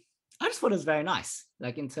 I just thought it was very nice.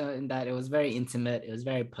 Like in that it was very intimate. It was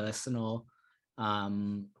very personal,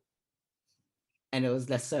 and it was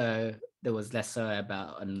less so. There was less so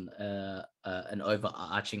about an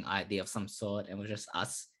overarching idea of some sort, and it was just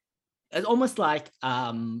us. It's almost like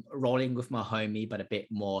rolling with my homie, but a bit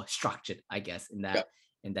more structured, I guess. In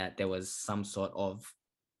that there was some sort of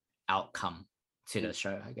outcome to the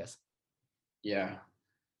show, I guess. Yeah,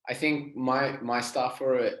 I think my star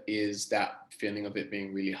for it is that feeling of it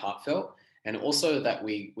being really heartfelt, and also that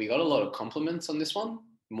we got a lot of compliments on this one,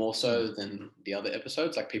 more so than the other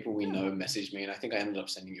episodes. Like people we know messaged me, and I think I ended up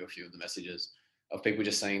sending you a few of the messages of people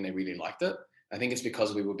just saying they really liked it. I think it's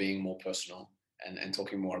because we were being more personal and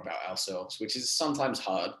talking more about ourselves, which is sometimes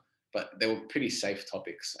hard, but they were pretty safe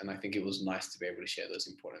topics. And I think it was nice to be able to share those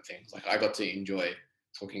important things. Like I got to enjoy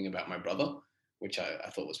talking about my brother, which I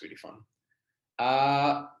thought was really fun.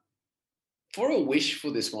 For a wish for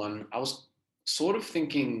this one, I was sort of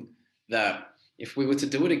thinking that if we were to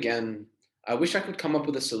do it again, I wish I could come up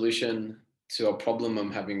with a solution to a problem I'm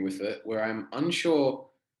having with it, where I'm unsure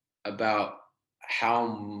about how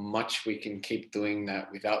much we can keep doing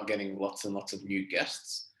that without getting lots and lots of new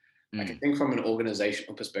guests. Like I think from an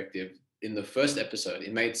organizational perspective, in the first episode,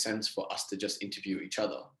 it made sense for us to just interview each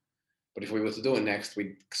other. But if we were to do it next,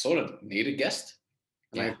 we sort of need a guest.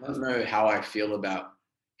 And I don't know how I feel about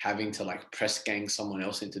having to like press gang someone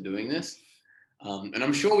else into doing this. And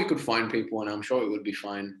I'm sure we could find people and I'm sure it would be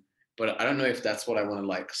fine. But I don't know if that's what I want to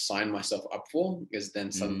like sign myself up for, is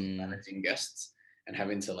then suddenly managing guests and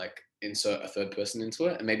having to like insert a third person into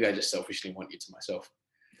it. And maybe I just selfishly want you to myself.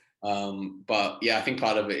 But yeah, I think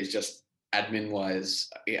part of it is just admin wise,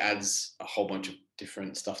 it adds a whole bunch of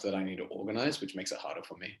different stuff that I need to organize, which makes it harder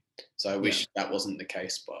for me. So I wish that wasn't the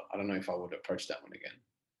case, but I don't know if I would approach that one again.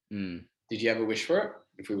 Mm. Did you ever wish for it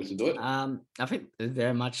if we were to do it? I think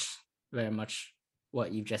very much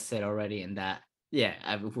what you've just said already, in that, yeah,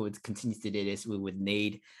 if we would continue to do this, we would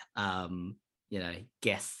need,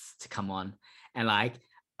 guests to come on. And like,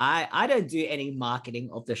 I don't do any marketing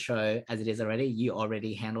of the show as it is already. You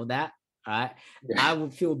already handled that. All right. Yeah. I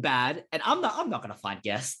would feel bad, and I'm not gonna find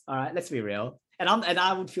guests. All right, let's be real. And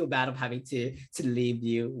I would feel bad of having to leave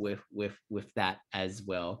you with that as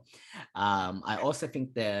well. I also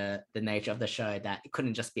think the nature of the show, that it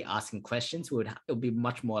couldn't just be asking questions. It would be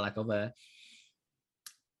much more like of a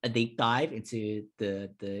deep dive into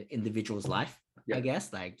the individual's life. Yeah. I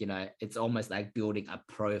guess, like, it's almost like building a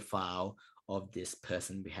profile of this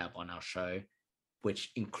person we have on our show,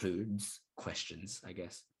 which includes questions, I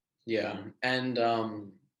guess. Yeah, and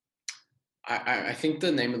I think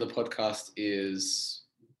the name of the podcast is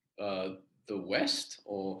The West,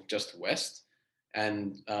 or just West.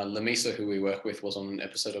 And Lamisa, who we work with, was on an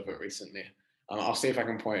episode of it recently. I'll see if I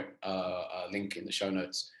can point a link in the show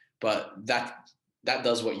notes. But that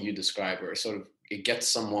does what you describe, where it gets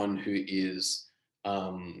someone who is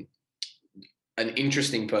an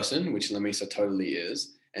interesting person, which Lamisa totally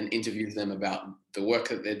is, and interviews them about the work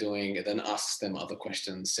that they're doing, and then asks them other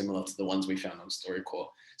questions similar to the ones we found on StoryCorps.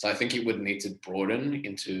 So I think it would need to broaden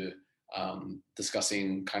into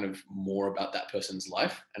discussing kind of more about that person's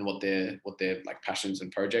life and what their like passions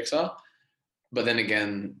and projects are. But then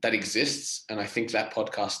again, that exists, and I think that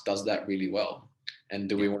podcast does that really well. And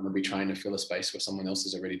do we want to be trying to fill a space where someone else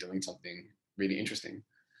is already doing something really interesting?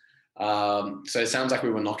 So it sounds like we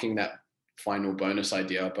were knocking that final bonus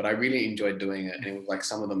idea, but I really enjoyed doing it, and it was like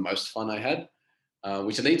some of the most fun I had,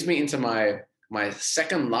 which leads me into my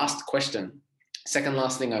second last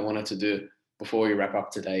thing I wanted to do before we wrap up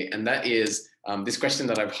today, and that is this question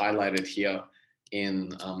that I've highlighted here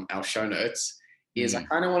in our show notes. Is I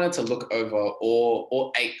kind of wanted to look over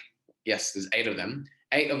all 8, yes, there's 8 of them,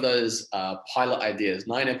 8 of those pilot ideas,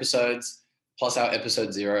 9 episodes plus our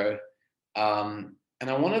episode 0. And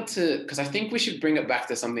I wanted to, because I think we should bring it back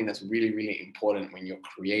to something that's really, really important when you're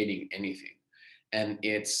creating anything. And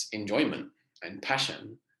it's enjoyment and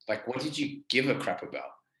passion. Like, what did you give a crap about?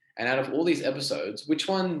 And out of all these episodes, which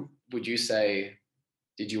one would you say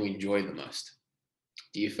did you enjoy the most?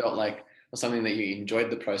 Do you felt like it was something that you enjoyed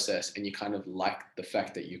the process and you kind of liked the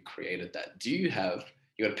fact that you created that? Do you got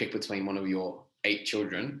to pick between one of your 8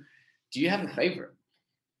 children. Do you have a favorite?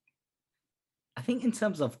 I think in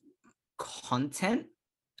terms of content,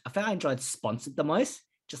 I think I enjoyed Sponsored the most.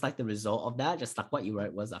 Just like the result of that, just like what you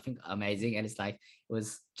wrote was, I think, amazing. And it's like, it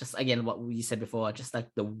was just, again, what you said before, just like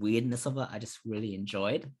the weirdness of it, I just really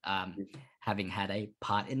enjoyed having had a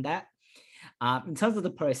part in that. In terms of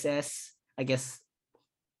the process, I guess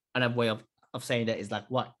another way of saying that is like,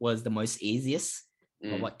 what was the most easiest,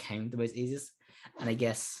 or what came the most easiest? And I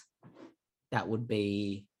guess that would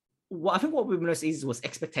be, I think what would be most easiest was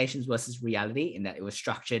expectations versus reality, in that it was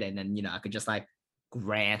structured, and then, I could just like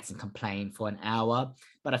rant and complain for an hour.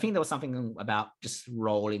 But I think there was something about just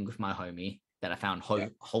rolling with my homie that I found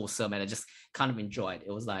wholesome, and I just kind of enjoyed.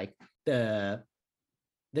 It was like the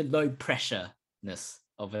low pressureness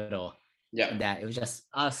of it all. Yeah. And that it was just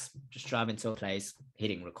us just driving to a place,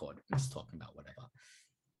 hitting record, and just talking about whatever.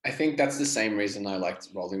 I think that's the same reason I liked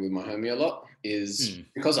rolling with my homie a lot, is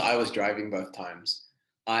because I was driving both times.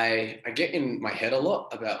 I get in my head a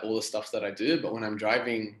lot about all the stuff that I do, but when I'm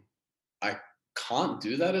driving, I can't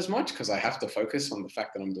do that as much because I have to focus on the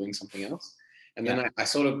fact that I'm doing something else. And then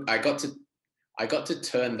I got to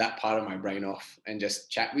turn that part of my brain off and just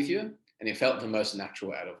chat with you, and it felt the most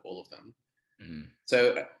natural out of all of them.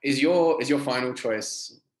 So is your final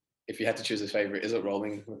choice, if you had to choose a favorite, is it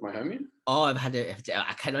rolling with my homie? Oh,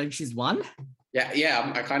 I can only choose one.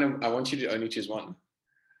 Yeah. I want you to only choose one.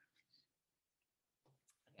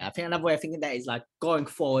 I think another way of thinking that is like, going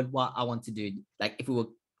forward, what I want to do, like if we were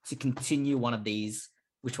to continue one of these,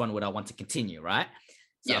 which one would I want to continue, right?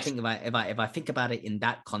 So I think if I think about it in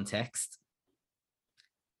that context,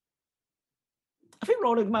 I think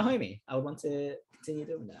rolling with my homie, I would want to continue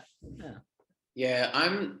doing that. Yeah,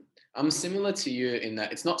 I'm similar to you in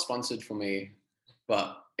that it's not sponsored for me,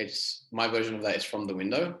 but it's my version of that is From the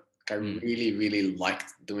Window. I really, really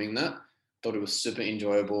liked doing that. Thought it was super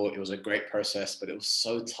enjoyable. It was a great process, but it was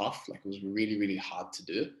so tough. Like, it was really, really hard to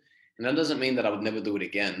do. And that doesn't mean that I would never do it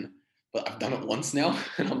again, but I've done it once now.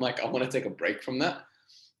 And I'm like, I want to take a break from that.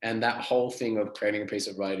 And that whole thing of creating a piece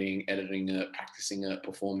of writing, editing it, practicing it,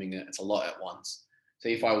 performing it, it's a lot at once. So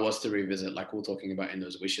if I was to revisit, like we we're talking about in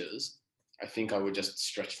those wishes, I think I would just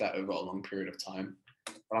stretch that over a long period of time.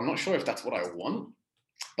 But I'm not sure if that's what I want.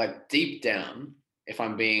 Like deep down, if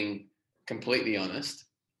I'm being completely honest,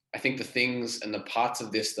 I think the things and the parts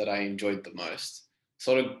of this that I enjoyed the most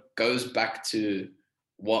sort of goes back to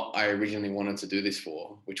what I originally wanted to do this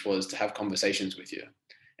for, which was to have conversations with you.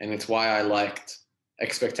 And it's why I liked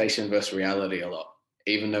expectation versus reality a lot,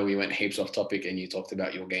 even though we went heaps off topic and you talked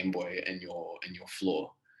about your Game Boy and your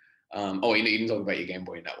flaw. You didn't talk about your Game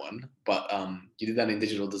Boy in that one, but you did that in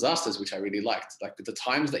Digital Disasters, which I really liked. Like the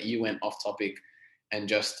times that you went off topic and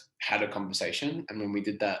just had a conversation, and when we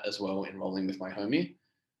did that as well in Rolling with My Homie,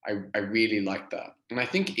 I really liked that. And I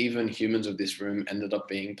think even humans of this room ended up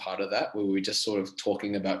being part of that, where we were just sort of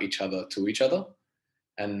talking about each other to each other,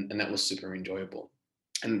 and that was super enjoyable.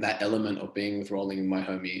 And that element of being with Rolling with My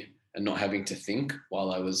Homie and not having to think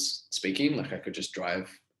while I was speaking, like I could just drive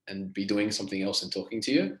and be doing something else and talking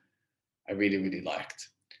to you, I really, really liked.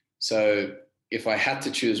 So if I had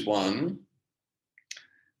to choose one,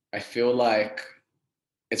 I feel like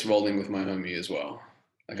it's Rolling with My Homie as well.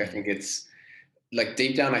 Like I think it's like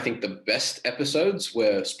deep down, I think the best episodes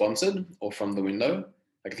were sponsored or from the window.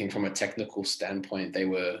 Like I think from a technical standpoint, they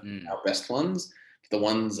were our best ones. The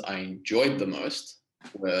ones I enjoyed the most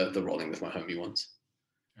were the Rolling with My Homie ones.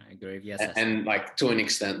 I agree. Yes. And like to an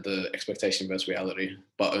extent, the expectation versus reality,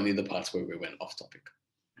 but only the parts where we went off topic.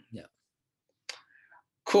 Yeah.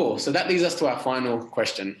 Cool. So that leads us to our final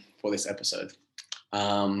question for this episode.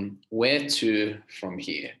 Where to from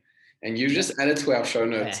here? And you've just added to our show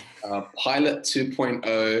notes pilot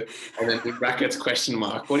 2.0 and then in brackets question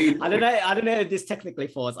mark. What do you think? I don't know if this technically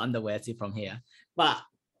falls under where to from here, but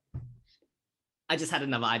I just had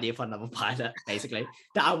another idea for another pilot, basically.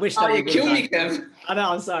 That I wish that you killed me, Kev. I know,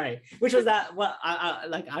 I'm sorry. Which was that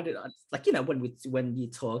when you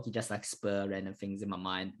talk, you just like spur random things in my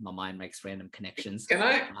mind. My mind makes random connections. Can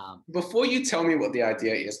I before you tell me what the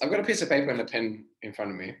idea is, I've got a piece of paper and a pen in front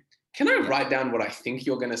of me. Can I write down what I think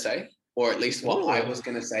you're gonna say? Or at least what I was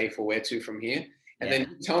gonna say for where to from here? And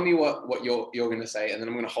then tell me what you're gonna say, and then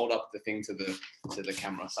I'm gonna hold up the thing to the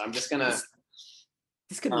camera. So I'm just gonna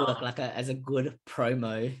This could work like as a good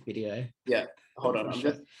promo video. Yeah, hold on.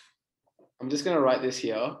 I'm just gonna write this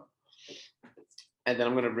here, and then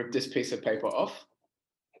I'm gonna rip this piece of paper off,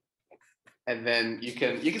 and then you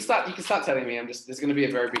can start telling me. There's gonna be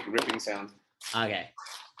a very big ripping sound. Okay,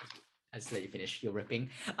 I'll just let you finish your ripping.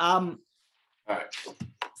 All right.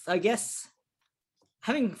 So I guess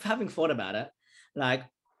having thought about it, like.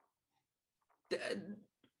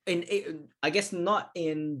 I guess not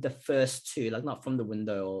in the first two, like not from the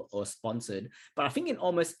window or sponsored, but I think in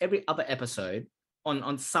almost every other episode,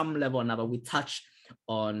 on some level or another, we touch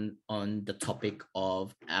on the topic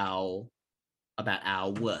of about our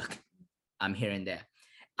work, here and there,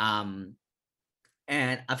 and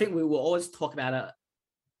I think we will always talk about it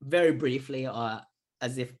very briefly, or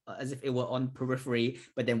as if it were on periphery,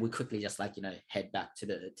 but then we quickly just head back to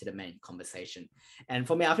the main conversation. And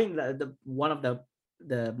for me, I think the one of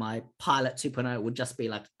my pilot 2.0 would just be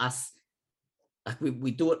like us, like we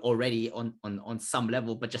do it already on some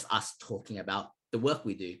level, but just us talking about the work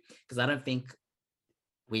we do, because I don't think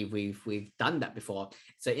we've done that before.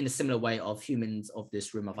 So in a similar way of humans of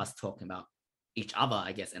this room, of us talking about each other,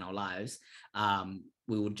 I guess, in our lives,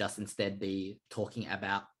 we would just instead be talking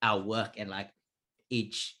about our work and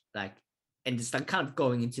and just kind of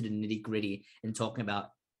going into the nitty gritty and talking about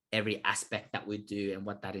every aspect that we do and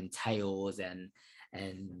what that entails and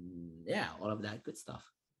all of that good stuff.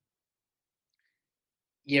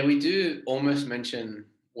 Yeah, we do almost mention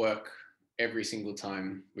work every single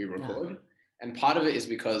time we record. And part of it is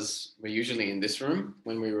because we're usually in this room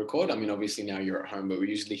when we record. I mean, obviously now you're at home, but we're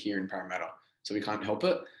usually here in Parramatta, so we can't help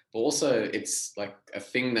it. But also it's like a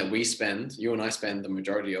thing that you and I spend the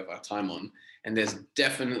majority of our time on. And there's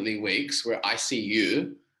definitely weeks where I see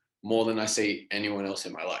you more than I see anyone else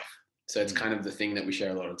in my life. So it's kind of the thing that we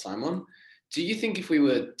share a lot of time on. Do you think if we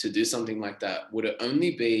were to do something like that, would it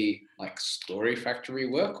only be like Story Factory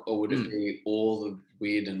work, or would it be all the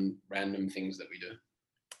weird and random things that we do?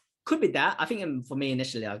 Could be that. I think for me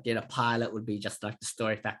initially, I did a pilot would be just like the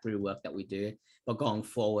Story Factory work that we do. But going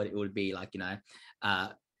forward, it would be like,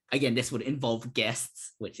 again, this would involve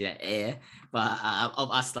guests, which air, but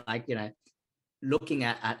of us looking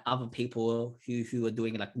at other people who are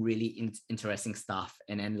doing like really interesting stuff,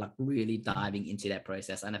 and then like really diving into that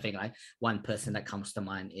process. And I think like one person that comes to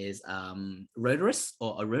mind is Rhodorus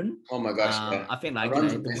or Arun. Oh my gosh, I think like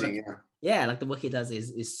amazing, like the work he does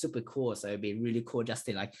is super cool. So it'd be really cool just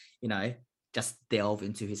to just delve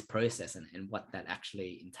into his process and what that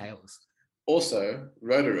actually entails. Also,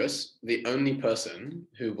 Rhodorus, the only person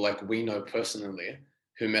who we know personally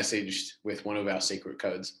who messaged with one of our secret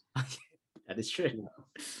codes. That is true.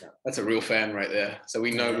 That's a real fan right there. So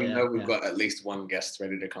we know we've Yeah. got at least one guest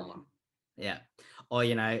ready to come on. Yeah. Or,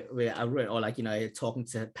 or like, talking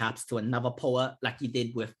to perhaps to another poet like you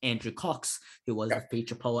did with Andrew Cox, who was the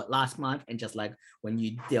feature poet last month. And just like when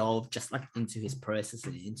you delve just like into his process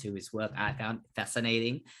and into his work, I found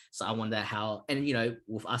fascinating. So I wonder how, and,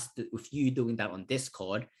 with you doing that on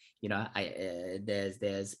Discord,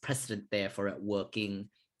 there's precedent there for it working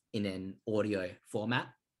in an audio format.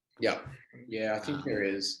 Yeah, I think there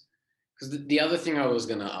is. Because the other thing I was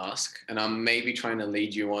going to ask, and I'm maybe trying to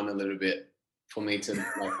lead you on a little bit for me to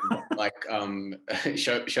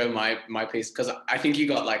show my piece, because I think you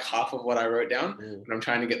got like half of what I wrote down, and I'm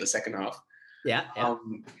trying to get the second half. Yeah.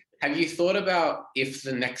 Have you thought about if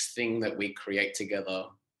the next thing that we create together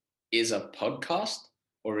is a podcast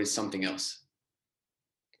or is something else?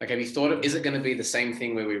 Like, have you thought of, is it going to be the same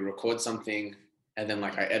thing where we record something and then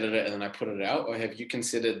like I edit it and then I put it out, or have you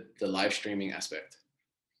considered the live streaming aspect?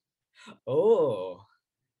 Oh,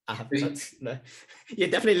 you're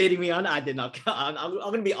definitely leading me on. I did not. I'm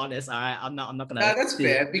going to be honest. I'm not going to. That's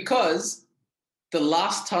fair, because the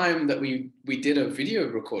last time that we did a video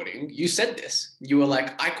recording, you said this. You were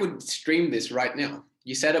like, I could stream this right now.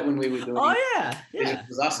 You said it when we were doing. Oh yeah.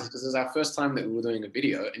 Disasters, because it was our first time that we were doing a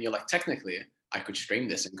video, and you're like, technically, I could stream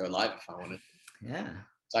this and go live if I wanted. Yeah.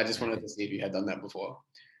 So I just wanted to see if you had done that before.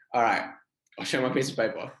 All right, I'll show my piece of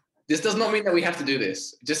paper. This does not mean that we have to do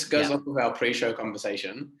this. It just goes off of our pre-show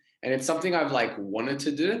conversation. And it's something I've like wanted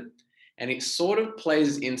to do. And it sort of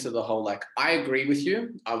plays into the whole, like, I agree with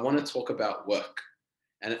you. I want to talk about work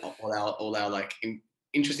and all our like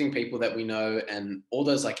interesting people that we know, and all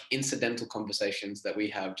those like incidental conversations that we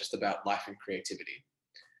have just about life and creativity.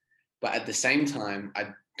 But at the same time,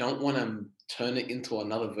 I don't want to turn it into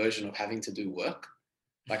another version of having to do work.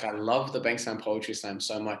 Like, I love the Bankstown Poetry Slam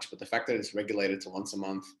so much, but the fact that it's regulated to once a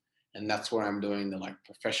month, and that's where I'm doing the like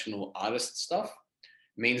professional artist stuff,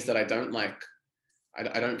 means that I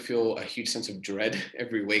don't feel a huge sense of dread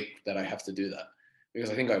every week that I have to do that,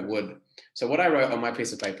 because I think I would. So what I wrote on my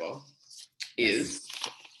piece of paper is,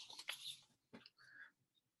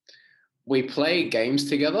 we play games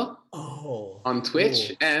together on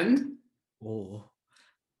Twitch and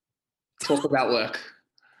talk about work.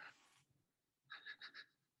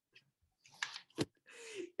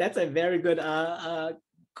 That's a very good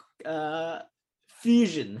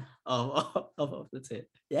fusion of that's it.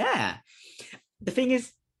 Yeah. The thing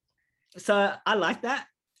is, so I like that.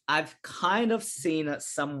 I've kind of seen it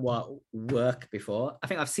somewhat work before. I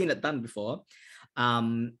think I've seen it done before.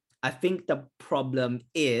 I think the problem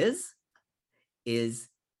is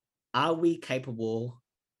are we capable?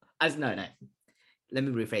 No. Let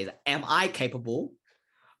me rephrase it. Am I capable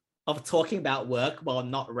of talking about work while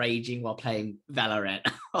not raging while playing Valorant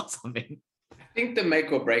or something? I think the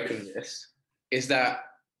make or break of this is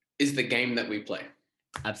the game that we play.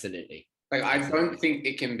 Absolutely. Like, I don't think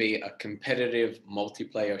it can be a competitive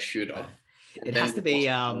multiplayer shooter. It has to be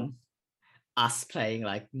us playing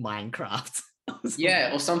like Minecraft.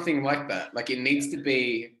 Or something like that. Like, it needs to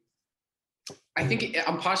be. I think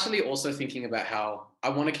I'm partially also thinking about how I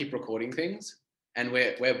want to keep recording things, and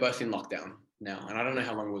we're both in lockdown now, and I don't know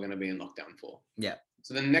how long we're going to be in lockdown for. Yeah.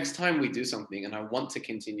 So the next time we do something, and I want to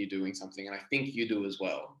continue doing something, and I think you do as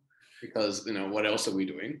well, because what else are we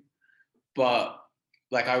doing? But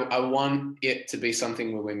like, I want it to be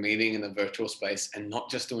something where we're meeting in a virtual space and not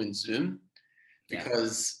just doing Zoom,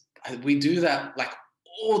 because we do that like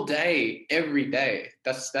all day, every day.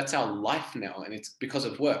 That's our life now, and it's because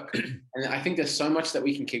of work. And I think there's so much that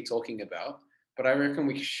we can keep talking about, but I reckon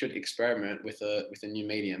we should experiment with a new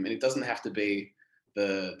medium, and it doesn't have to be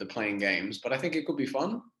the playing games, but I think it could be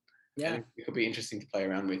fun. Yeah, it could be interesting to play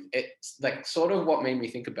around with. It's like sort of what made me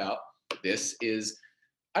think about this is,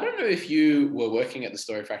 I don't know if you were working at the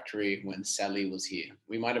Story Factory when Sally was here.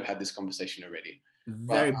 We might have had this conversation already.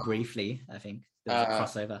 Very briefly, I think. There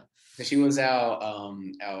was a crossover. She was our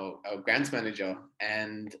grants manager,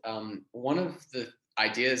 and one of the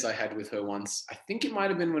ideas I had with her once, I think it might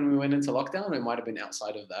have been when we went into lockdown, or it might have been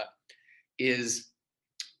outside of that, is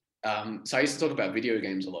so I used to talk about video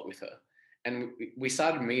games a lot with her, and we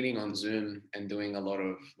started meeting on Zoom and doing a lot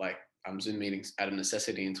of like Zoom meetings out of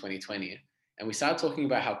necessity in 2020. And we started talking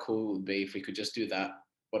about how cool it would be if we could just do that,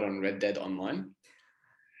 but on Red Dead Online.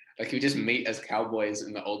 Like, we just meet as cowboys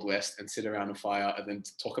in the Old West and sit around a fire and then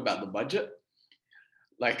talk about the budget.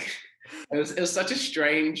 Like, it was such a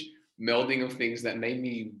strange melding of things that made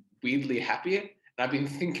me weirdly happy. And I've been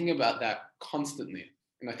thinking about that constantly.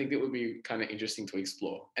 And I think it would be kind of interesting to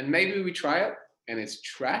explore. And maybe we try it and it's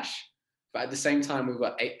trash, But at the same time, we've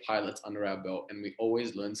got 8 pilots under our belt, and we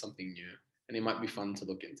always learn something new, and it might be fun to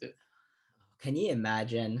look into. Can you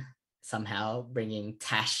imagine somehow bringing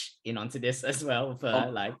Tash in onto this as well?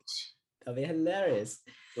 For like, that'd be hilarious.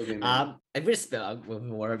 We've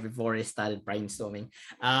already started brainstorming.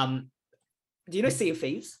 Do you know Sea of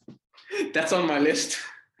Thieves? That's on my list.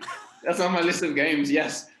 That's on my list of games.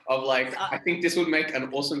 Yes, of like, I think this would make an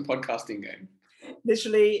awesome podcasting game.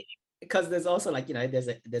 Literally, because there's also like,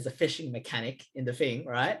 there's a fishing mechanic in the thing,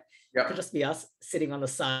 right? Yeah. It could just be us sitting on the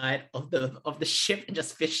side of the ship and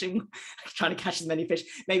just fishing, trying to catch as many fish.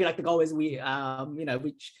 Maybe like the goal is we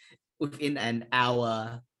which within an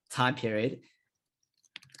hour time period,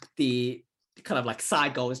 the kind of like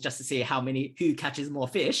side goal is just to see who catches more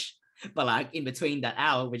fish. But like in between that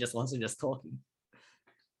hour, we're just also just talking.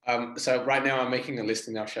 So right now I'm making a list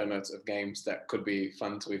in our show notes of games that could be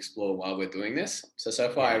fun to explore while we're doing this. So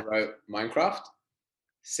far I wrote Minecraft,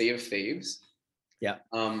 Sea of Thieves. Yeah.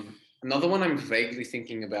 Another one I'm vaguely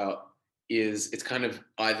thinking about is, it's kind of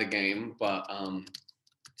either game, but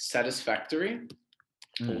Satisfactory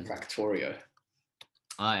or Factorio.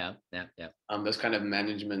 Oh yeah. Those kind of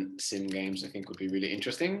management sim games I think would be really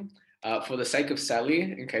interesting. For the sake of Sally,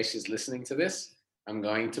 in case she's listening to this, I'm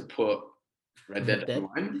going to put Red Dead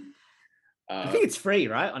Online. I think it's free,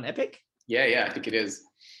 right, on Epic? Yeah, I think it is.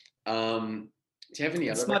 Do you have any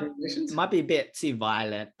other recommendations? Might be a bit too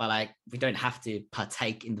violent, but like we don't have to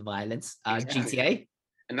partake in the violence. Exactly. GTA.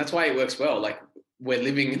 And that's why it works well. Like, we're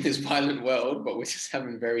living in this violent world, but we're just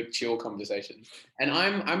having very chill conversations. And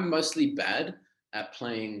I'm mostly bad at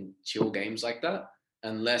playing chill games like that,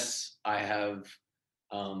 unless I have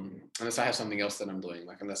something else that I'm doing,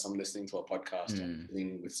 like unless I'm listening to a podcast or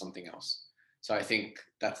dealing with something else. So I think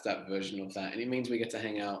that's that version of that. And it means we get to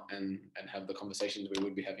hang out and have the conversations we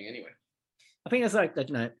would be having anyway. I think it's like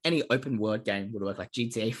any open world game would work, like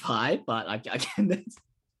GTA 5, but again,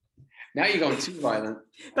 now you're going too violent.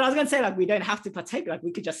 But I was going to say, like, we don't have to partake. Like,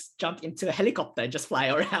 we could just jump into a helicopter and just fly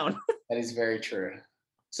around. That is very true.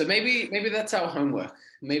 So maybe that's our homework.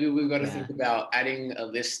 Maybe we've got to think about adding a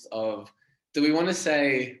list of, do we want to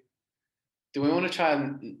try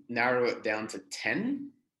and narrow it down to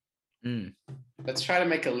 10? Let's try to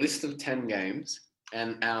make a list of 10 games,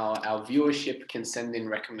 and our viewership can send in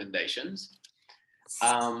recommendations.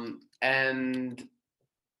 From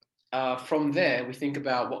there, we think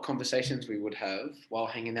about what conversations we would have while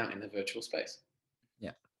hanging out in the virtual space.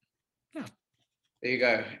 Yeah. There you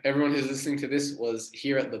go. Everyone who's listening to this was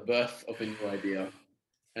here at the birth of a new idea.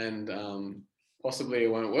 And possibly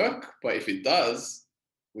it won't work, but if it does,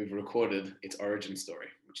 we've recorded its origin story,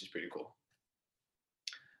 which is pretty cool.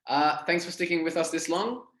 Thanks for sticking with us this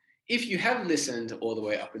long. If you have listened all the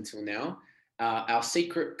way up until now, our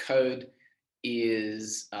secret code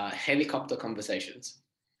is helicopter conversations.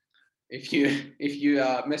 If you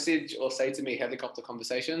message or say to me helicopter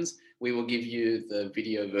conversations, we will give you the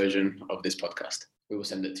video version of this podcast. We will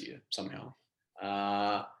send it to you somehow.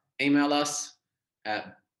 Email us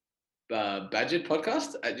at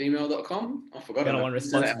badgeredpodcast@gmail.com. I forgot.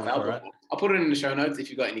 I'll put it in the show notes if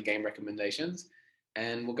you've got any game recommendations,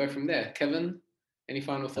 and we'll go from there. Kevin, any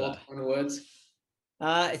final thoughts, final words?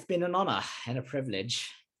 It's been an honor and a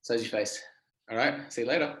privilege. So's your face. All right. See you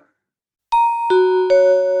later.